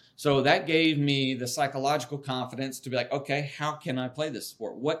sport. So that gave me the psychological confidence to be like, okay, how can I play this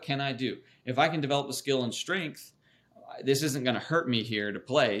sport? What can I do? If I can develop a skill and strength, this isn't going to hurt me here to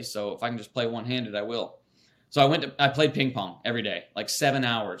play. So if I can just play one-handed, I will. So I played ping pong every day, like 7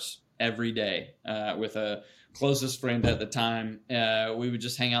 hours every day, with a closest friend at the time. We would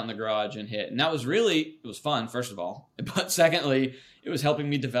just hang out in the garage and hit. And that was it was fun, first of all. But secondly, it was helping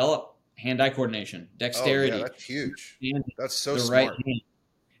me develop hand-eye coordination, dexterity. Oh, yeah, that's huge. That's so the smart. Right hand.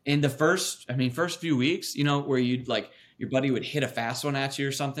 In the first few weeks, where you'd like, your buddy would hit a fast one at you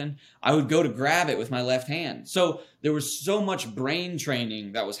or something, I would go to grab it with my left hand. So there was so much brain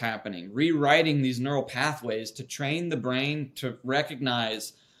training that was happening, rewriting these neural pathways to train the brain to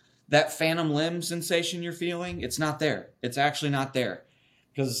recognize that phantom limb sensation you're feeling. It's not there. It's actually not there,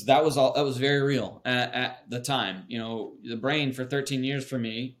 because that was very real at the time. The brain for 13 years for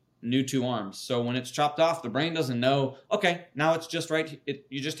me knew 2 arms. So when it's chopped off, the brain doesn't know, okay, now it's just right.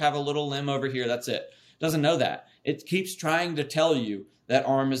 You just have a little limb over here. That's it. It doesn't know that. It keeps trying to tell you that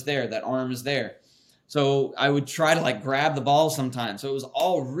arm is there. That arm is there. So I would try to grab the ball sometimes. So it was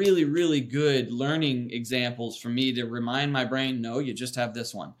all really, really good learning examples for me to remind my brain, no, you just have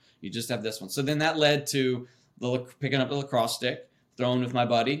this one. You just have this one. So then that led to picking up the lacrosse stick, throwing with my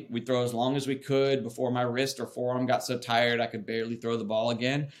buddy. We'd throw as long as we could before my wrist or forearm got so tired I could barely throw the ball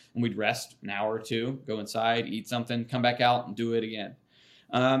again. And we'd rest an hour or two, go inside, eat something, come back out and do it again.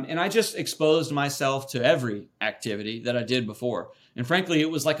 And I just exposed myself to every activity that I did before. And frankly,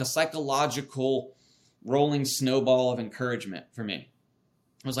 it was like a psychological rolling snowball of encouragement for me.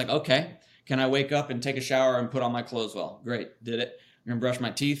 I was like, okay, can I wake up and take a shower and put on my clothes well? Great, did it. I'm going to brush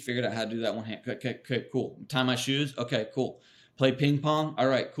my teeth, figured out how to do that one hand. Okay, cool. Tie my shoes. Okay, cool. Play ping pong. All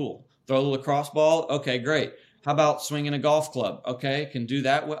right, cool. Throw the lacrosse ball. Okay, great. How about swinging a golf club? Okay, can do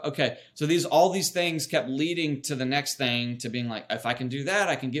that. Okay, so all these things kept leading to the next thing, to being like, if I can do that,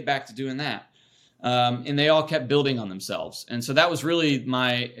 I can get back to doing that. And they all kept building on themselves. And so that was really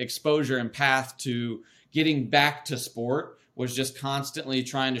my exposure and path to getting back to sport, was just constantly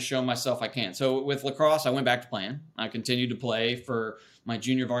trying to show myself I can. So with lacrosse, I went back to playing. I continued to play for my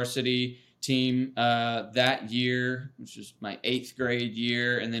junior varsity team that year, which was my 8th grade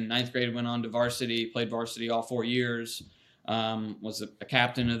year. And then 9th grade went on to varsity, played varsity all 4 years, was a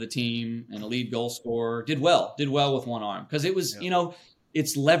captain of the team and a lead goal scorer. Did well with one arm because it was,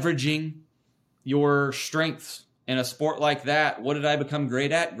 it's leveraging your strengths in a sport like that. What did I become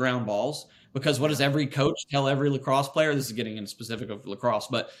great at? Ground balls. Because what does every coach tell every lacrosse player? This is getting into specific of lacrosse,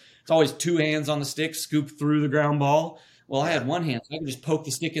 but it's always 2 hands on the stick, scoop through the ground ball. Well, I had one hand, so I could just poke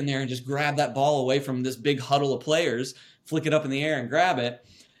the stick in there and just grab that ball away from this big huddle of players, flick it up in the air and grab it.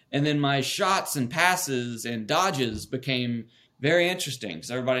 And then my shots and passes and dodges became very interesting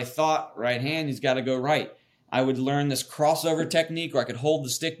because everybody thought right hand, he's got to go right. I would learn this crossover technique where I could hold the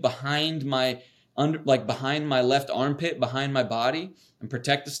stick behind my behind my left armpit, behind my body, and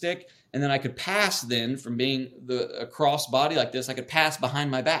protect the stick. And then I could pass then from being a cross body like this, I could pass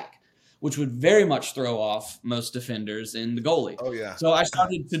behind my back, which would very much throw off most defenders in the goalie. Oh, yeah. So I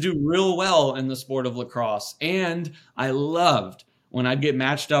started to do real well in the sport of lacrosse. And I loved when I'd get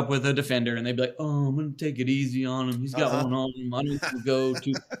matched up with a defender and they'd be like, oh, I'm going to take it easy on him. He's got one on him. I don't want to go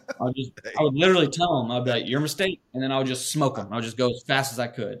too. I would literally tell him, I'd be like, your mistake. And then I would just smoke him. I would just go as fast as I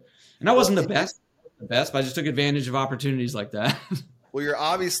could. And I wasn't the best, but I just took advantage of opportunities like that. Well, you're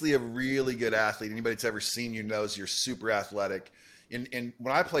obviously a really good athlete. Anybody that's ever seen you knows you're super athletic. And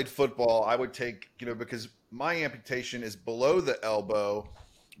when I played football, I would take, because my amputation is below the elbow,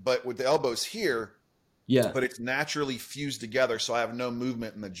 but with the elbows here, but it's naturally fused together, so I have no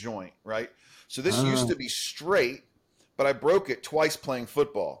movement in the joint, right? So this used to be straight, but I broke it twice playing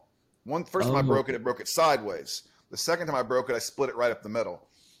football. First time I broke it sideways. The second time I broke it, I split it right up the middle.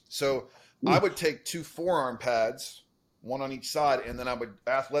 So I would take 2 forearm pads, one on each side, and then I would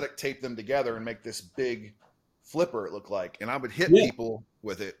athletic tape them together and make this big flipper, it looked like. And I would hit people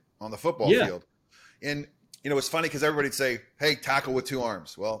with it on the football field. And, it's funny because everybody'd say, hey, tackle with 2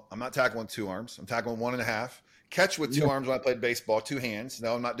 arms. Well, I'm not tackling with 2 arms. I'm tackling 1.5. Catch with 2 arms when I played baseball, 2 hands.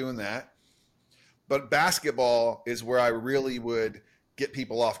 No, I'm not doing that. But basketball is where I really would get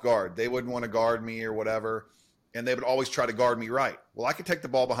people off guard. They wouldn't want to guard me or whatever. And they would always try to guard me right. Well, I could take the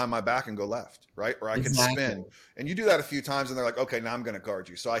ball behind my back and go left, right? Or I could spin. And you do that a few times and they're like, okay, now I'm going to guard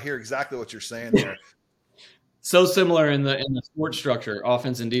you. So I hear exactly what you're saying there. So similar in the sport structure,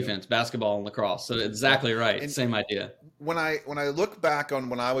 offense and defense, basketball and lacrosse. So exactly right. And same idea. When I look back on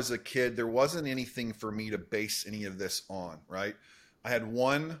when I was a kid, there wasn't anything for me to base any of this on, right? I had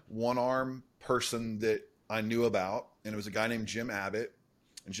one arm person that I knew about, and it was a guy named Jim Abbott.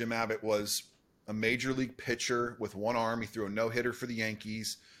 And Jim Abbott was a major league pitcher with one arm. He threw a no-hitter for the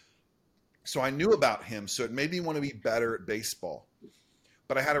Yankees. So I knew about him. So it made me want to be better at baseball.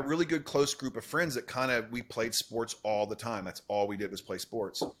 But I had a really good close group of friends that we played sports all the time. That's all we did was play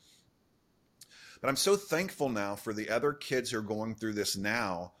sports. But I'm so thankful now for the other kids who are going through this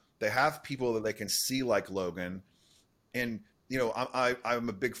now. They have people that they can see like Logan. And, I'm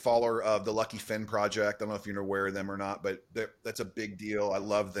a big follower of the Lucky Finn Project. I don't know if you're aware of them or not, but that's a big deal. I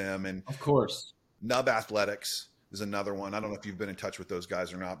love them. And of course, Nub Athletics is another one. I don't know if you've been in touch with those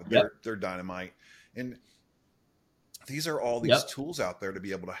guys or not, but they're dynamite. And these are all these tools out there to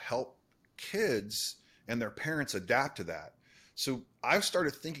be able to help kids and their parents adapt to that. So I've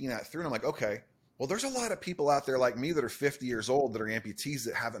started thinking that through, and I'm like, okay, well, there's a lot of people out there like me that are 50 years old that are amputees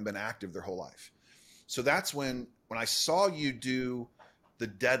that haven't been active their whole life. So that's when I saw you do the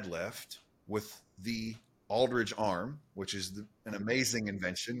deadlift with the Aldridge arm, which is an amazing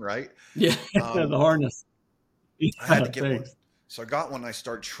invention, right? Yeah, the harness. I had to get one. So I got one and I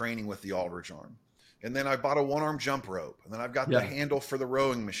started training with the Aldridge arm. And then I bought a 1-arm jump rope. And then I've got the handle for the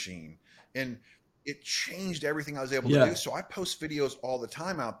rowing machine. And it changed everything I was able to do. So I post videos all the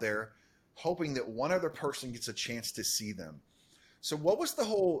time out there, hoping that one other person gets a chance to see them. So what was the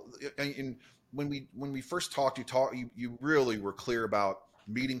whole, when we first talked, you really were clear about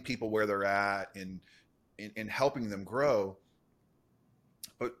meeting people where they're at and helping them grow.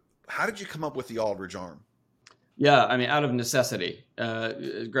 But how did you come up with the Aldridge arm? Yeah, I mean, out of necessity.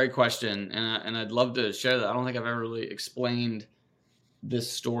 Great question, and I'd love to share that. I don't think I've ever really explained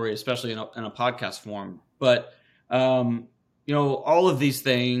this story, especially in a podcast form. But all of these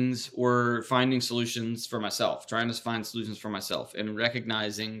things were finding solutions for myself, trying to find solutions for myself, and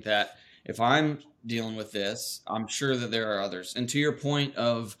recognizing that if I'm dealing with this, I'm sure that there are others. And to your point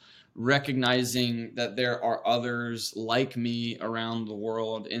of recognizing that there are others like me around the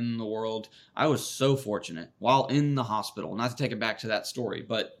world, in the world, I was so fortunate while in the hospital, not to take it back to that story,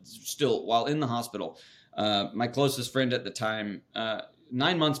 but still while in the hospital, my closest friend at the time,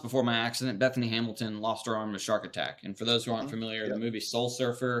 9 months before my accident, Bethany Hamilton lost her arm in a shark attack. And for those who aren't familiar, the movie Soul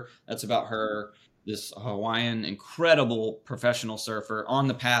Surfer, that's about her. this Hawaiian, incredible professional surfer on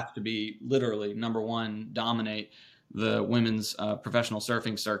the path to be literally number one, dominate the women's professional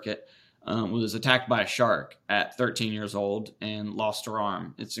surfing circuit, was attacked by a shark at 13 years old and lost her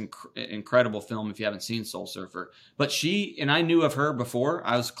arm. It's incredible film if you haven't seen Soul Surfer. But she, and I knew of her before.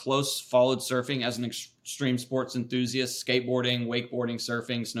 I was followed surfing as an extreme sports enthusiast, skateboarding, wakeboarding,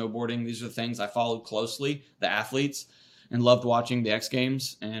 surfing, snowboarding. These are the things I followed closely, the athletes, and loved watching the X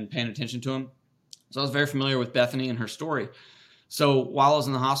Games and paying attention to them. So I was very familiar with Bethany and her story. So while I was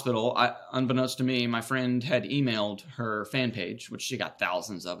in the hospital, unbeknownst to me, my friend had emailed her fan page, which she got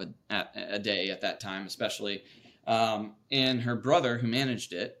thousands of a day at that time, especially. And her brother, who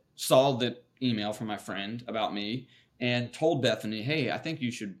managed it, saw the email from my friend about me and told Bethany, hey, I think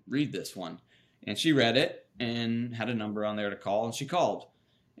you should read this one. And she read it and had a number on there to call, and she called.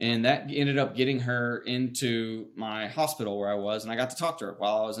 And that ended up getting her into my hospital where I was, and I got to talk to her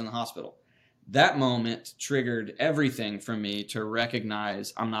while I was in the hospital. That moment triggered everything for me to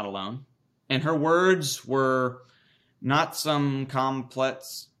recognize I'm not alone. And her words were not some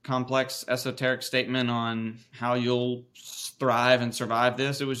complex esoteric statement on how you'll thrive and survive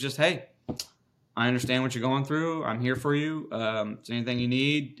this. It was just, hey, I understand what you're going through. I'm here for you. If there's anything you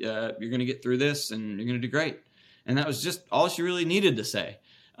need, you're going to get through this and you're going to do great. And that was just all she really needed to say.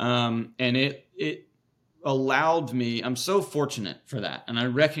 And it allowed me, I'm so fortunate for that. And I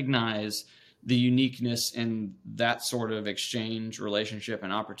recognize the uniqueness in that sort of exchange, relationship,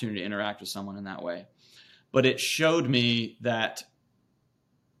 and opportunity to interact with someone in that way. But it showed me that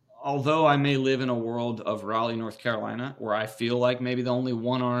although I may live in a world of Raleigh, North Carolina, where I feel like maybe the only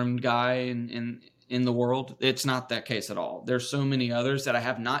one-armed guy in the world, it's not that case at all. There's so many others that I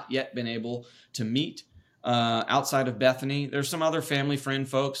have not yet been able to meet outside of Bethany. There's some other family friend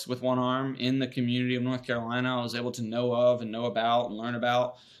folks with one arm in the community of North Carolina I was able to know of and know about and learn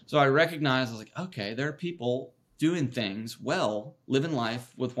about. So I recognized, I was like, okay, there are people doing things well, living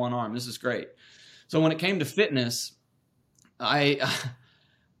life with one arm. This is great. So when it came to fitness, I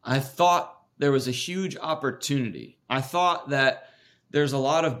thought there was a huge opportunity. I thought that there's a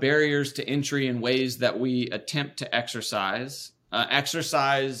lot of barriers to entry in ways that we attempt to exercise.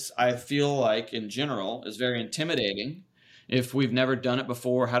 Exercise, I feel like, in general, is very intimidating. If we've never done it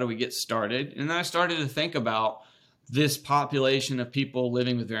before, how do we get started? And then I started to think about this population of people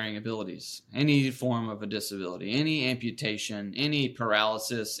living with varying abilities, any form of a disability, any amputation, any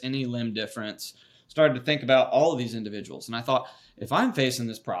paralysis, any limb difference. Started to think about all of these individuals. And I thought, if I'm facing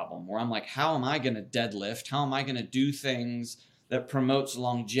this problem where I'm like, how am I going to deadlift? How am I going to do things that promotes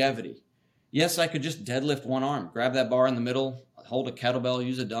longevity? Yes, I could just deadlift one arm, grab that bar in the middle, hold a kettlebell,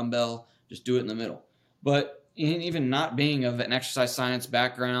 use a dumbbell, just do it in the middle. But even not being of an exercise science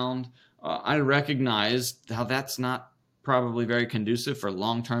background, I recognized how that's not probably very conducive for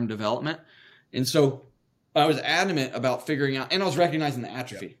long-term development. And so I was adamant about figuring out, and I was recognizing the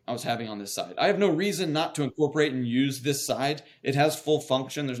atrophy I was having on this side. I have no reason not to incorporate and use this side. It has full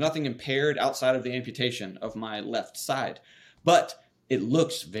function. There's nothing impaired outside of the amputation of my left side. But it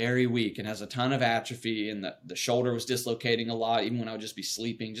looks very weak and has a ton of atrophy, and the shoulder was dislocating a lot, even when I would just be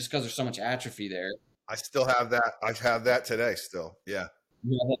sleeping, just because there's so much atrophy there. I still have that. I have that today still. Yeah.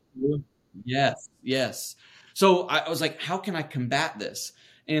 Yes. So I was like, how can I combat this?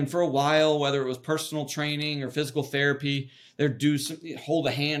 And for a while, whether it was personal training or physical therapy, they'd hold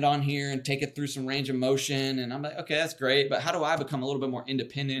a hand on here and take it through some range of motion. And I'm like, okay, that's great. But how do I become a little bit more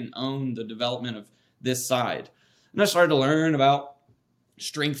independent and own the development of this side? And I started to learn about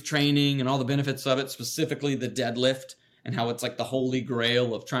strength training and all the benefits of it, specifically the deadlift and how it's like the holy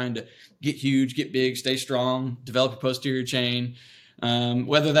grail of trying to get huge, get big, stay strong, develop your posterior chain.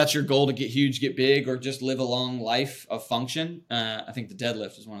 Whether that's your goal to get huge, get big, or just live a long life of function, I think the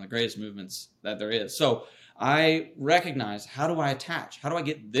deadlift is one of the greatest movements that there is. So I recognize, how do I attach? How do I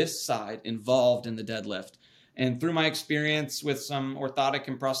get this side involved in the deadlift? And through my experience with some orthotic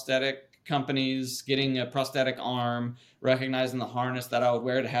and prosthetic companies, getting a prosthetic arm, recognizing the harness that I would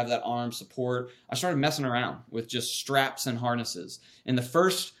wear to have that arm support, I started messing around with just straps and harnesses. And the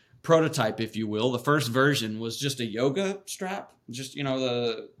first prototype, if you will, the first version was just a yoga strap, just,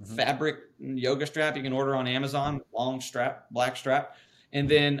 the fabric yoga strap you can order on Amazon, long strap, black strap. And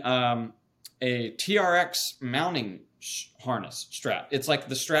then a TRX mounting harness strap. It's like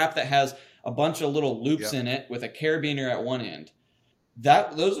the strap that has a bunch of little loops in it with a carabiner at one end.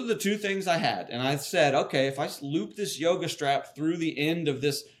 Those are the two things I had. And I said, okay, if I loop this yoga strap through the end of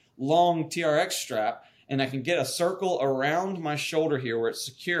this long TRX strap and I can get a circle around my shoulder here where it's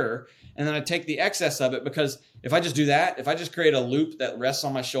secure. And then I take the excess of it, because if I just do that, if I just create a loop that rests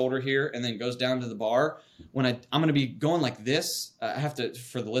on my shoulder here and then goes down to the bar, when I'm going to be going like this, I have to,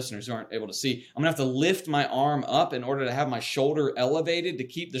 for the listeners who aren't able to see, I'm going to have to lift my arm up in order to have my shoulder elevated to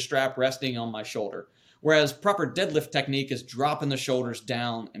keep the strap resting on my shoulder. Whereas proper deadlift technique is dropping the shoulders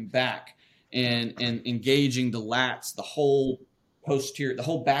down and back and engaging the lats, the whole posterior, the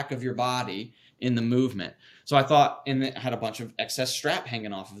whole back of your body in the movement. So I thought, and it had a bunch of excess strap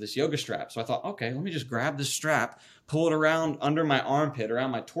hanging off of this yoga strap. So I thought, okay, let me just grab this strap, pull it around under my armpit,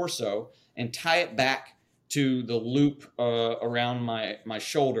 around my torso, and tie it back to the loop around my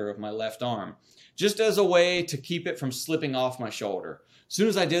shoulder of my left arm, just as a way to keep it from slipping off my shoulder. As soon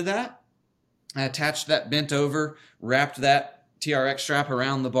as I did that, I attached that bent over, wrapped that TRX strap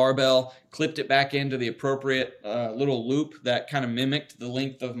around the barbell, clipped it back into the appropriate little loop that kind of mimicked the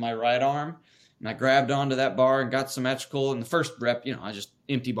length of my right arm. And I grabbed onto that bar and got symmetrical. And the first rep, I just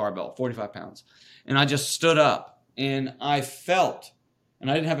empty barbell, 45 pounds. And I just stood up and I felt, and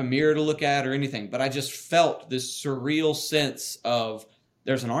I didn't have a mirror to look at or anything, but I just felt this surreal sense of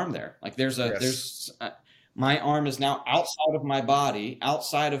there's an arm there. Like my arm is now outside of my body,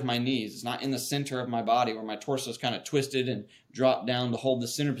 outside of my knees. It's not in the center of my body where my torso is kind of twisted and dropped down to hold the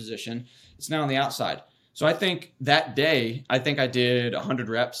center position. It's now on the outside. So I think that day, I did 100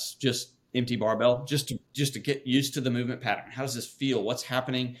 reps, just empty barbell, just to get used to the movement pattern. How does this feel? What's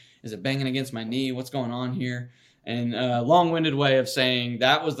happening? Is it banging against my knee? What's going on here? And a long-winded way of saying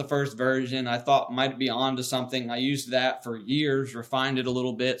that was the first version. I thought might be onto something. I used that for years, refined it a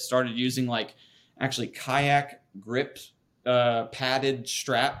little bit, started using actually kayak grips, padded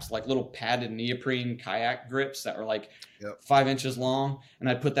straps, like little padded neoprene kayak grips that were 5 inches long. And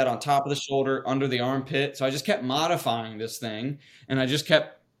I'd put that on top of the shoulder, under the armpit. So I just kept modifying this thing, and I just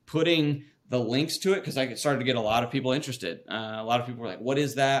kept putting the links to it because I started to get a lot of people interested. A lot of people were like, what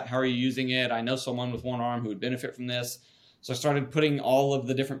is that? How are you using it? I know someone with one arm who would benefit from this. So I started putting all of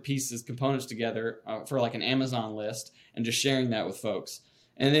the different pieces, components together for an Amazon list and just sharing that with folks.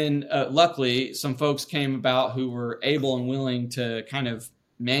 And then luckily, some folks came about who were able and willing to kind of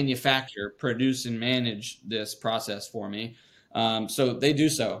manufacture, produce, and manage this process for me. So they do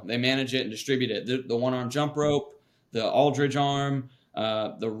so. They manage it and distribute it. The one-arm jump rope, the Aldridge arm,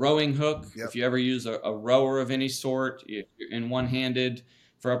 the rowing hook. Yep. If you ever use a rower of any sort, if you're in one-handed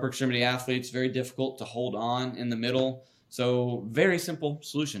for upper extremity athletes, very difficult to hold on in the middle. So very simple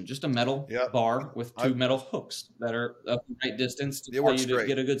solution, just a metal bar with two metal hooks that are of the right distance to allow you to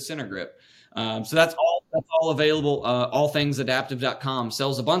get a good center grip. So that's all available. Allthingsadaptive.com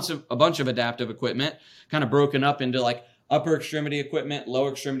sells a bunch of adaptive equipment, kind of broken up into upper extremity equipment,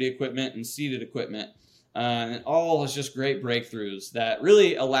 lower extremity equipment, and seated equipment. And all is just great breakthroughs that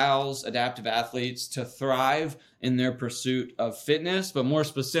really allows adaptive athletes to thrive in their pursuit of fitness, but more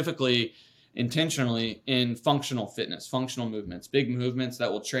specifically, intentionally in functional fitness, functional movements, big movements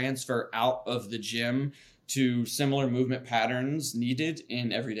that will transfer out of the gym to similar movement patterns needed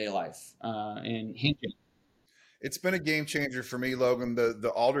in everyday life. And it's been a game changer for me, Logan.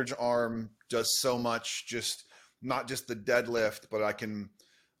 The Aldridge arm does so much, just not just the deadlift, but I can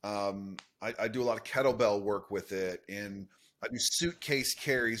I do a lot of kettlebell work with it, and I do suitcase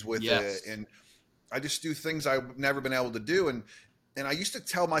carries with it, and I just do things I've never been able to do. And I used to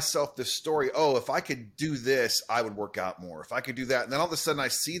tell myself this story, if I could do this, I would work out more. If I could do that. And then all of a sudden I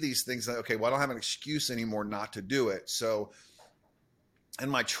see these things like, okay, well, I don't have an excuse anymore not to do it. So, and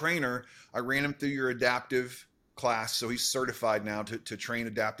my trainer, I ran him through your adaptive class. So he's certified now to train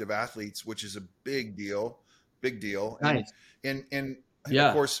adaptive athletes, which is a big deal. Nice. And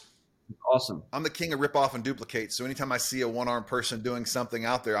of course, awesome. I'm the king of rip off and duplicate. So anytime I see a one-armed person doing something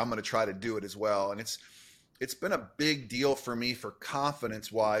out there, I'm going to try to do it as well. And it's been a big deal for me for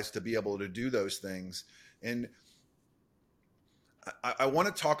confidence wise to be able to do those things. And I want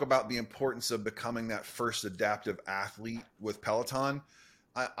to talk about the importance of becoming that first adaptive athlete with Peloton.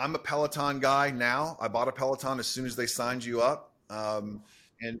 I'm a Peloton guy now. I bought a Peloton as soon as they signed you up. And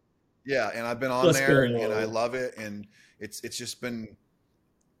I've been on there and I love it. And it's just been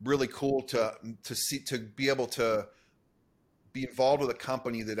really cool to be able to be involved with a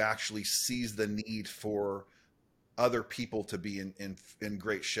company that actually sees the need for other people to be in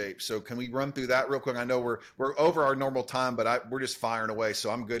great shape. So can we run through that real quick? I know we're over our normal time, but we're just firing away. So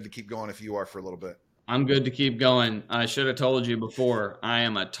I'm good to keep going if you are for a little bit. I'm good to keep going. I should have told you before, I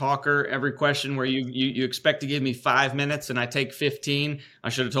am a talker. Every question where you expect to give me 5 minutes and I take 15, I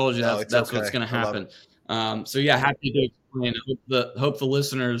should have told you that's okay. What's going to happen. Happy explain. Hope the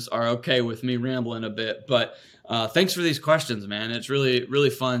listeners are okay with me rambling a bit, but thanks for these questions, man. It's really, really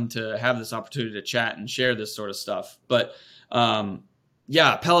fun to have this opportunity to chat and share this sort of stuff. But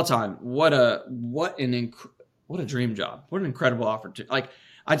yeah, Peloton, what a dream job. What an incredible opportunity. Like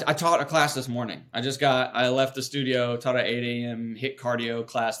I taught a class this morning. I left the studio, taught an 8 a.m. HIIT cardio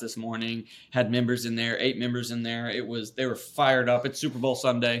class this morning, had members in there, 8 members in there. They were fired up. It's Super Bowl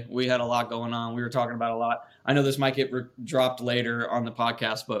Sunday. We had a lot going on. We were talking about a lot. I know this might get dropped later on the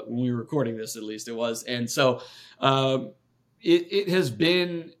podcast, but when we were recording this, at least it was. And so it has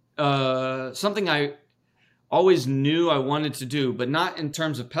been something I always knew I wanted to do, but not in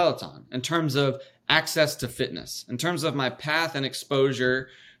terms of Peloton, in terms of access to fitness, in terms of my path and exposure,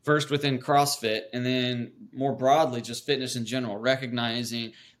 first within CrossFit, and then more broadly, just fitness in general,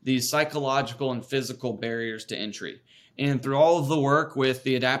 recognizing these psychological and physical barriers to entry. And through all of the work with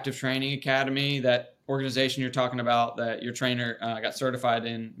the Adaptive Training Academy, that organization you're talking about, that your trainer got certified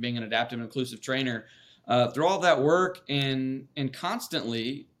in being an adaptive and inclusive trainer, through all that work and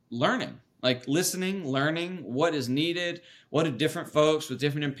constantly learning, like listening, learning what is needed, what do different folks with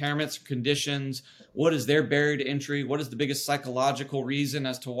different impairments, conditions, what is their barrier to entry, what is the biggest psychological reason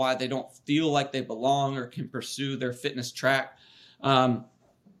as to why they don't feel like they belong or can pursue their fitness track. All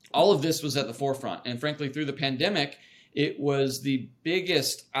of this was at the forefront. And frankly, through the pandemic, it was the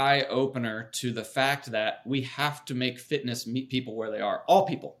biggest eye-opener to the fact that we have to make fitness meet people where they are. All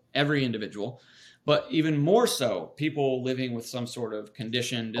people, every individual. But even more so, people living with some sort of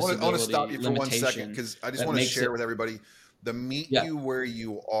condition, disability, I want to stop you for 1 second, because I just want to share with everybody, the meet you where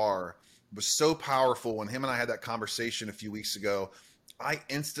you are was so powerful. When him and I had that conversation a few weeks ago, I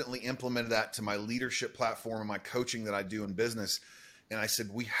instantly implemented that to my leadership platform and my coaching that I do in business. And I said,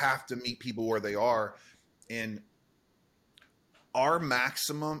 we have to meet people where they are. And their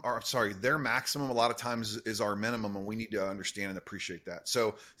maximum a lot of times is our minimum, and we need to understand and appreciate that.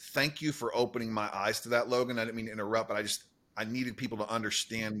 So thank you for opening my eyes to that, Logan. I didn't mean to interrupt, but I needed people to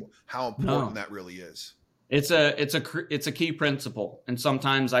understand how important that really is. It's a key principle, and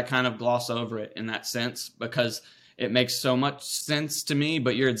sometimes I kind of gloss over it in that sense because it makes so much sense to me.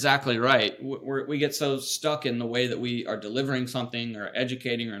 But you're exactly right. We get so stuck in the way that we are delivering something or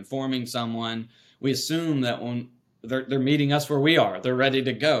educating or informing someone. We assume that when they're meeting us where we are, they're ready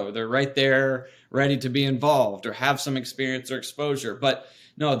to go. They're right there, ready to be involved or have some experience or exposure. But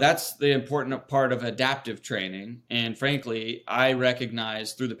no, that's the important part of adaptive training. And frankly, I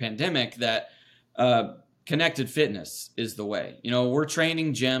recognize through the pandemic that connected fitness is the way. We're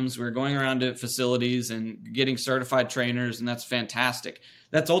training gyms, we're going around to facilities and getting certified trainers, and that's fantastic.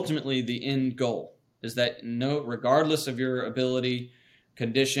 That's ultimately the end goal, is that regardless of your ability,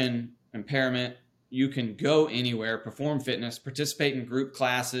 condition, impairment, you can go anywhere, perform fitness, participate in group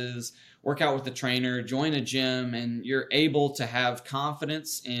classes, work out with the trainer, join a gym, and you're able to have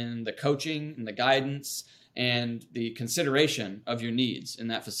confidence in the coaching and the guidance and the consideration of your needs in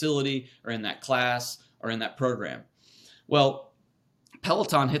that facility or in that class or in that program. Well,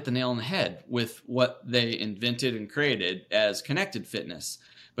 Peloton hit the nail on the head with what they invented and created as connected fitness,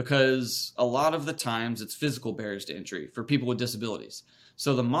 because a lot of the times it's physical barriers to entry for people with disabilities.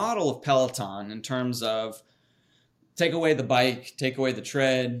 So the model of Peloton, in terms of take away the bike, take away the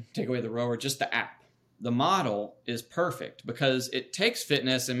tread, take away the rower, just the app. The model is perfect because it takes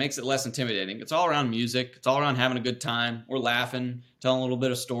fitness and makes it less intimidating. It's all around music. It's all around having a good time. We're laughing, telling a little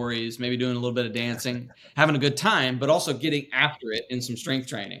bit of stories, maybe doing a little bit of dancing, having a good time, but also getting after it in some strength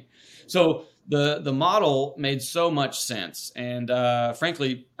training. So the model made so much sense. And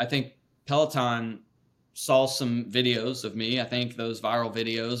frankly, I think Peloton saw some videos of me. I think those viral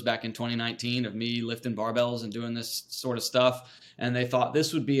videos back in 2019 of me lifting barbells and doing this sort of stuff. And they thought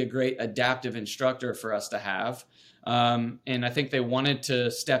this would be a great adaptive instructor for us to have. And I think they wanted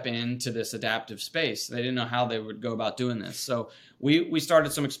to step into this adaptive space. They didn't know how they would go about doing this. So we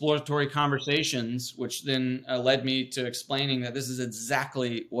started some exploratory conversations, which then led me to explaining that this is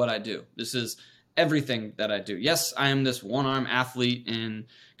exactly what I do. This is everything that I do. Yes, I am this one-arm athlete and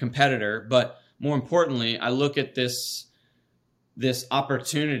competitor, but more importantly, I look at this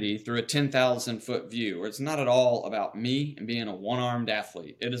opportunity through a 10,000-foot view, where it's not at all about me and being a one-armed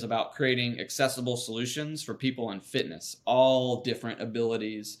athlete. It is about creating accessible solutions for people in fitness, all different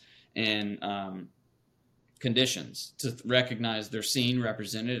abilities and conditions, to recognize they're seen,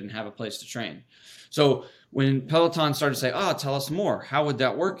 represented, and have a place to train. So when Peloton started to say, tell us more, how would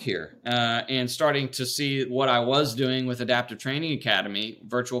that work here? And starting to see what I was doing with Adaptive Training Academy,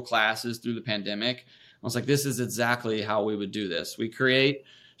 virtual classes through the pandemic, I was like, this is exactly how we would do this. We create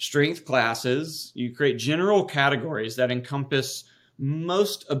strength classes. You create general categories that encompass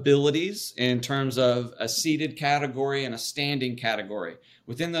most abilities in terms of a seated category and a standing category.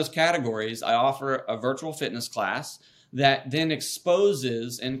 Within those categories, I offer a virtual fitness class that then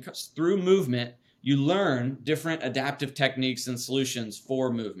exposes, and through movement, you learn different adaptive techniques and solutions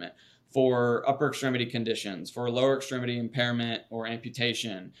for movement, for upper extremity conditions, for lower extremity impairment or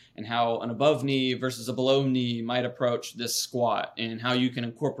amputation, and how an above knee versus a below knee might approach this squat, and how you can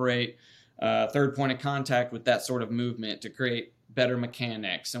incorporate third point of contact with that sort of movement to create better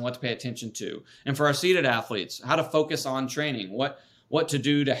mechanics and what to pay attention to. And for our seated athletes, how to focus on training, what to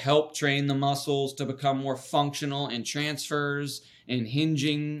do to help train the muscles to become more functional in transfers and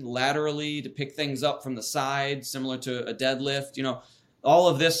hinging laterally to pick things up from the side, similar to a deadlift. All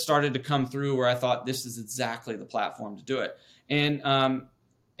of this started to come through where I thought this is exactly the platform to do it. And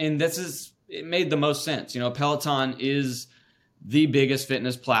it made the most sense. Peloton is the biggest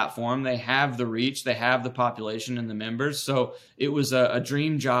fitness platform. They have the reach, they have the population and the members. So it was a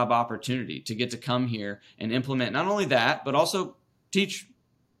dream job opportunity to get to come here and implement not only that, but also teach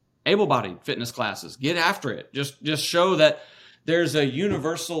able-bodied fitness classes. Get after it. Just show that there's a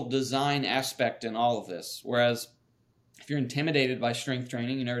universal design aspect in all of this. Whereas if you're intimidated by strength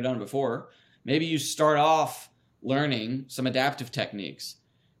training, you've never done it before, maybe you start off learning some adaptive techniques.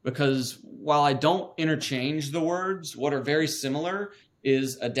 Because while I don't interchange the words, what are very similar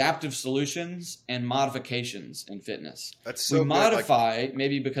is adaptive solutions and modifications in fitness. That's so we modify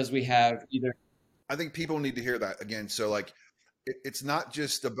maybe because we have either. I think people need to hear that again. So it's not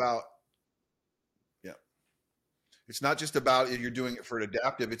just about, it's not just about if you're doing it for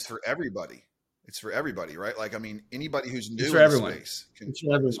adaptive, it's for everybody. It's for everybody, right? Anybody who's new in the space can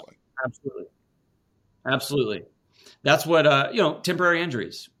do it this way. Absolutely. That's what, temporary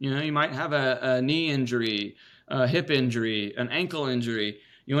injuries. You might have a knee injury, a hip injury, an ankle injury.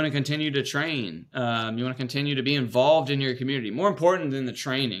 You want to continue to train. You want to continue to be involved in your community. More important than the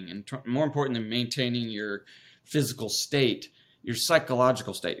training and more important than maintaining your physical state, your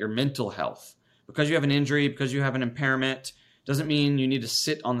psychological state, your mental health. Because you have an injury, because you have an impairment, doesn't mean you need to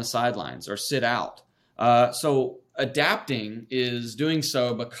sit on the sidelines or sit out. So adapting is doing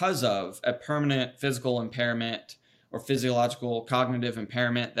so because of a permanent physical impairment or physiological cognitive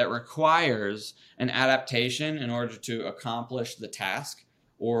impairment that requires an adaptation in order to accomplish the task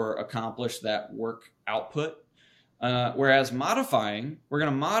or accomplish that work output. Whereas modifying, we're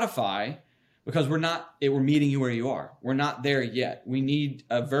going to modify because we're meeting you where you are. We're not there yet. We need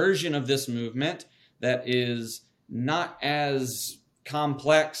a version of this movement that is not as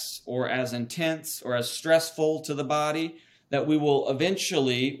complex or as intense or as stressful to the body that we will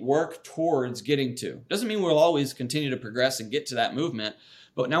eventually work towards getting to. Doesn't mean we'll always continue to progress and get to that movement,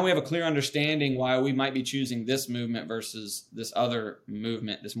 but now we have a clear understanding why we might be choosing this movement versus this other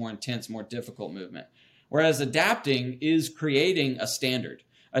movement, this more intense, more difficult movement. Whereas adapting is creating a standard.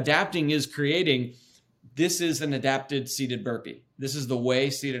 Adapting is creating, this is an adapted seated burpee. This is the way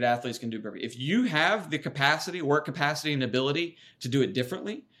seated athletes can do burpee. If you have the capacity, work capacity, and ability to do it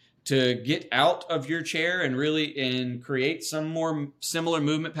differently, to get out of your chair and create some more similar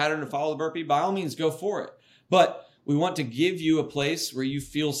movement pattern to follow the burpee, by all means, go for it. But we want to give you a place where you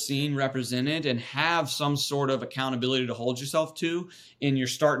feel seen, represented, and have some sort of accountability to hold yourself to in your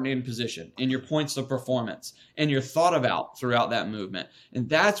start and end position, in your points of performance, and you're thought about throughout that movement. And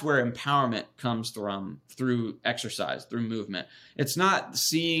that's where empowerment comes from, through exercise, through movement. It's not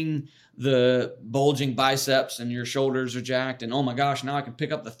seeing the bulging biceps and your shoulders are jacked and, oh my gosh, now I can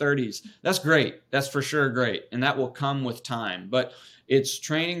pick up the 30s. That's great. That's for sure great. And that will come with time. But it's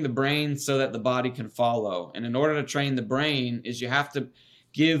training the brain so that the body can follow. And in order to train the brain is you have to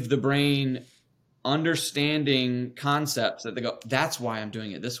give the brain understanding concepts that they go, that's why I'm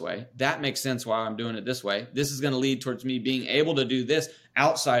doing it this way. That makes sense why I'm doing it this way. This is going to lead towards me being able to do this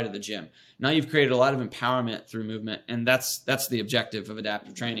outside of the gym. Now you've created a lot of empowerment through movement, and that's the objective of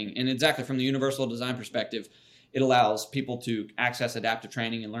adaptive training. And exactly from the universal design perspective, it allows people to access adaptive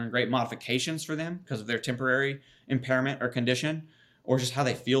training and learn great modifications for them because of their temporary impairment or condition, or just how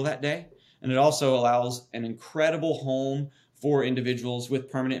they feel that day. And it also allows an incredible home for individuals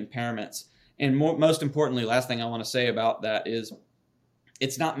with permanent impairments. And most importantly, last thing I want to say about that is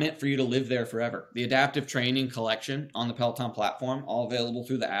it's not meant for you to live there forever. The adaptive training collection on the Peloton platform, all available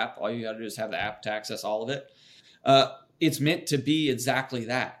through the app. All you got to do is have the app to access all of it. It's meant to be exactly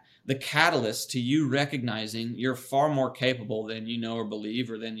that. The catalyst to you recognizing you're far more capable than you know or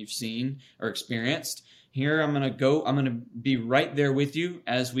believe or than you've seen or experienced. Here, I'm going to be right there with you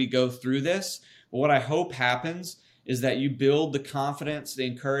as we go through this. But what I hope happens is that you build the confidence, the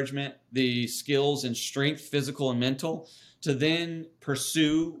encouragement, the skills and strength, physical and mental, to then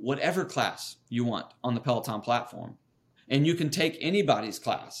pursue whatever class you want on the Peloton platform. And you can take anybody's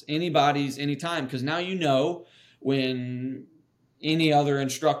class, anybody's, anytime, because now you know when any other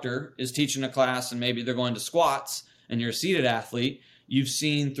instructor is teaching a class and maybe they're going to squats and you're a seated athlete, you've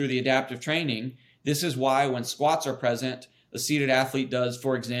seen through the adaptive training, this is why when squats are present, the seated athlete does,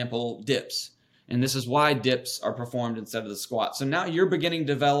 for example, dips. And this is why dips are performed instead of the squat. So now you're beginning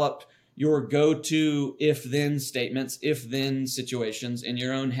to develop your go-to if-then statements, if-then situations in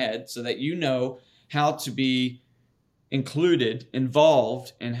your own head so that you know how to be included,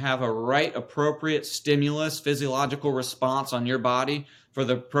 involved, and have a right appropriate stimulus, physiological response on your body for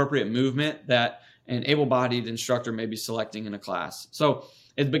the appropriate movement that an able-bodied instructor may be selecting in a class. So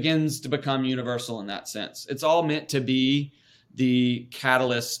it begins to become universal in that sense. It's all meant to be the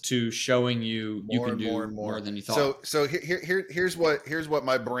catalyst to showing you you can do more than you thought. So here's what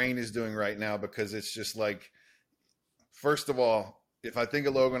my brain is doing right now, because it's just like, first of all, if I think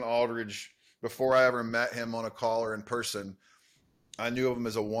of Logan Aldridge, before I ever met him on a call or in person, I knew of him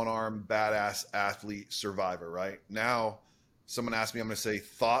as a one-arm badass athlete survivor, right? Now, someone asked me, I'm going to say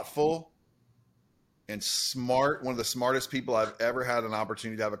thoughtful and smart, one of the smartest people I've ever had an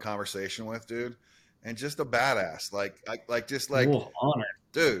opportunity to have a conversation with, dude. And just a badass, Honor.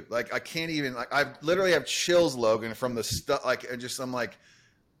 Dude, like I can't even, like I literally have chills, Logan, from the stuff. I'm like,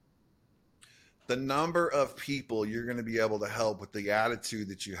 the number of people you're going to be able to help with the attitude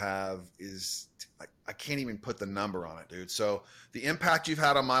that you have is, I can't even put the number on it, dude. So the impact you've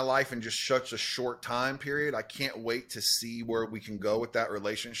had on my life in just such a short time period, I can't wait to see where we can go with that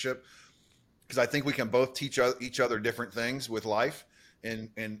relationship, because I think we can both teach each other different things with life.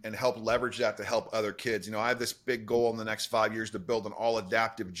 And help leverage that to help other kids. You know, I have this big goal in the next 5 years to build an all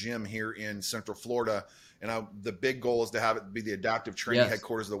adaptive gym here in Central Florida. And the big goal is to have it be the adaptive training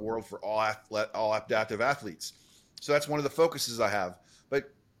headquarters of the world for all adaptive athletes. So that's one of the focuses I have.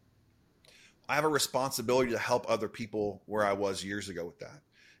 But I have a responsibility to help other people where I was years ago with that.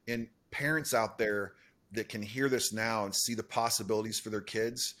 And parents out there that can hear this now and see the possibilities for their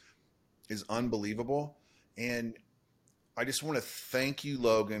kids is unbelievable. And I just want to thank you,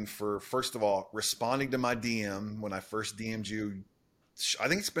 Logan, for, first of all, responding to my DM when I first DM'd you. I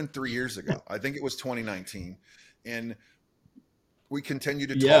think it's been 3 years ago. I think it was 2019. And we continue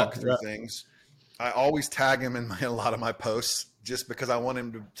to talk through things. I always tag him in a lot of my posts just because I want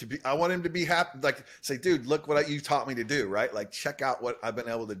him to be happy. Like, say, dude, look what you taught me to do, right? Like, check out what I've been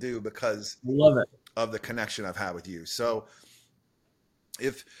able to do because of the connection I've had with you. So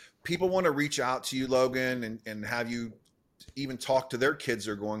if people want to reach out to you, Logan, and have you even talk to their kids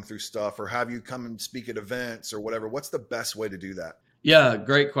who are going through stuff, or have you come and speak at events or whatever, what's the best way to do that? Yeah,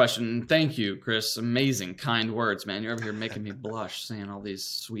 great question. Thank you, Chris. Amazing, kind words, man. You're over here making me blush saying all these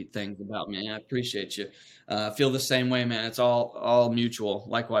sweet things about me. I appreciate you. Feel the same way, man. It's all mutual,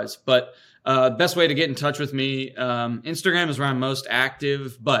 likewise. But best way to get in touch with me, Instagram is where I'm most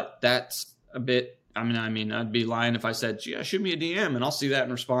active, but that's a bit, I mean, I'd be lying if I said, yeah, shoot me a DM and I'll see that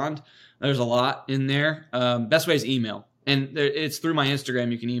and respond. There's a lot in there. Best way is email. And it's through my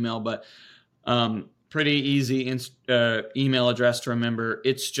Instagram you can email, but pretty easy email address to remember.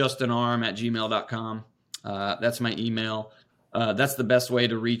 It's justanarm@gmail.com. That's my email. That's the best way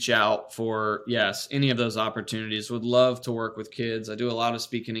to reach out for, any of those opportunities. Would love to work with kids. I do a lot of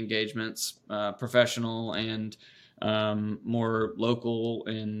speaking engagements, professional and more local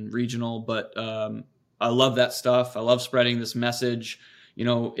and regional, but I love that stuff. I love spreading this message. You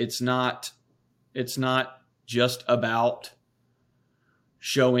know, it's not just about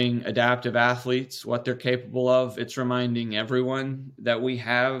showing adaptive athletes what they're capable of. It's reminding everyone that we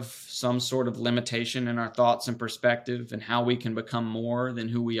have some sort of limitation in our thoughts and perspective, and how we can become more than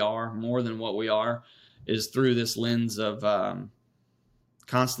who we are, more than what we are, is through this lens of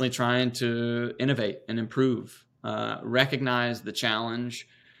constantly trying to innovate and improve, recognize the challenge,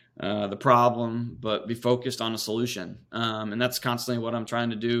 the problem, but be focused on a solution. And that's constantly what I'm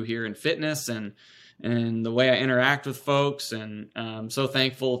trying to do here in fitness and the way I interact with folks. And I'm so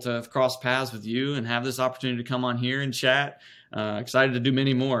thankful to have crossed paths with you and have this opportunity to come on here and chat. Excited to do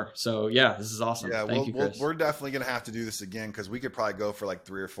many more. So this is awesome. Yeah, Thank you, Chris. We're definitely going to have to do this again, because we could probably go for like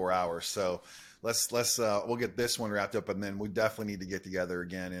 3 or 4 hours. So we'll get this one wrapped up, and then we definitely need to get together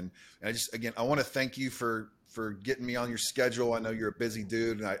again. And I want to thank you for getting me on your schedule. I know you're a busy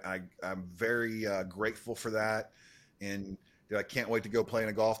dude, and I'm very grateful for that. And I can't wait to go play in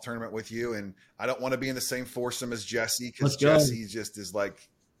a golf tournament with you. And I don't want to be in the same foursome as Jesse, because Jesse just is like,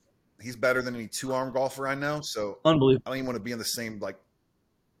 he's better than any 2-arm golfer I know. So unbelievable. I don't even want to be in the same, like,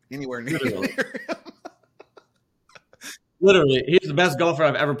 anywhere near him. Literally, he's the best golfer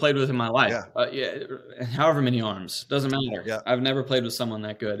I've ever played with in my life. Yeah. However many arms, doesn't matter. Yeah. I've never played with someone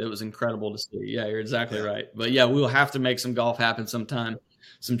that good. It was incredible to see. Yeah, you're exactly Yeah. right. But yeah, we'll have to make some golf happen sometime.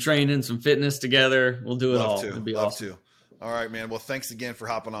 Some training, some fitness together. We'll do it all. It'd be awesome. Love to. All right, man. Well, thanks again for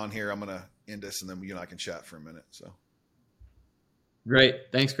hopping on here. I'm going to end this and then you and I can chat for a minute. So great.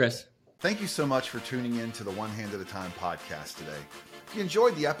 Thanks, Chris. Thank you so much for tuning in to the One Hand at a Time podcast today. If you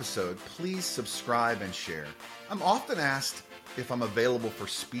enjoyed the episode, please subscribe and share. I'm often asked if I'm available for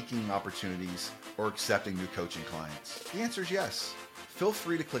speaking opportunities or accepting new coaching clients. The answer is yes. Feel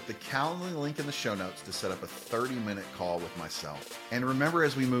free to click the Calendly link in the show notes to set up a 30-minute call with myself. And remember,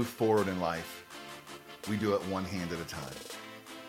 as we move forward in life, we do it one hand at a time.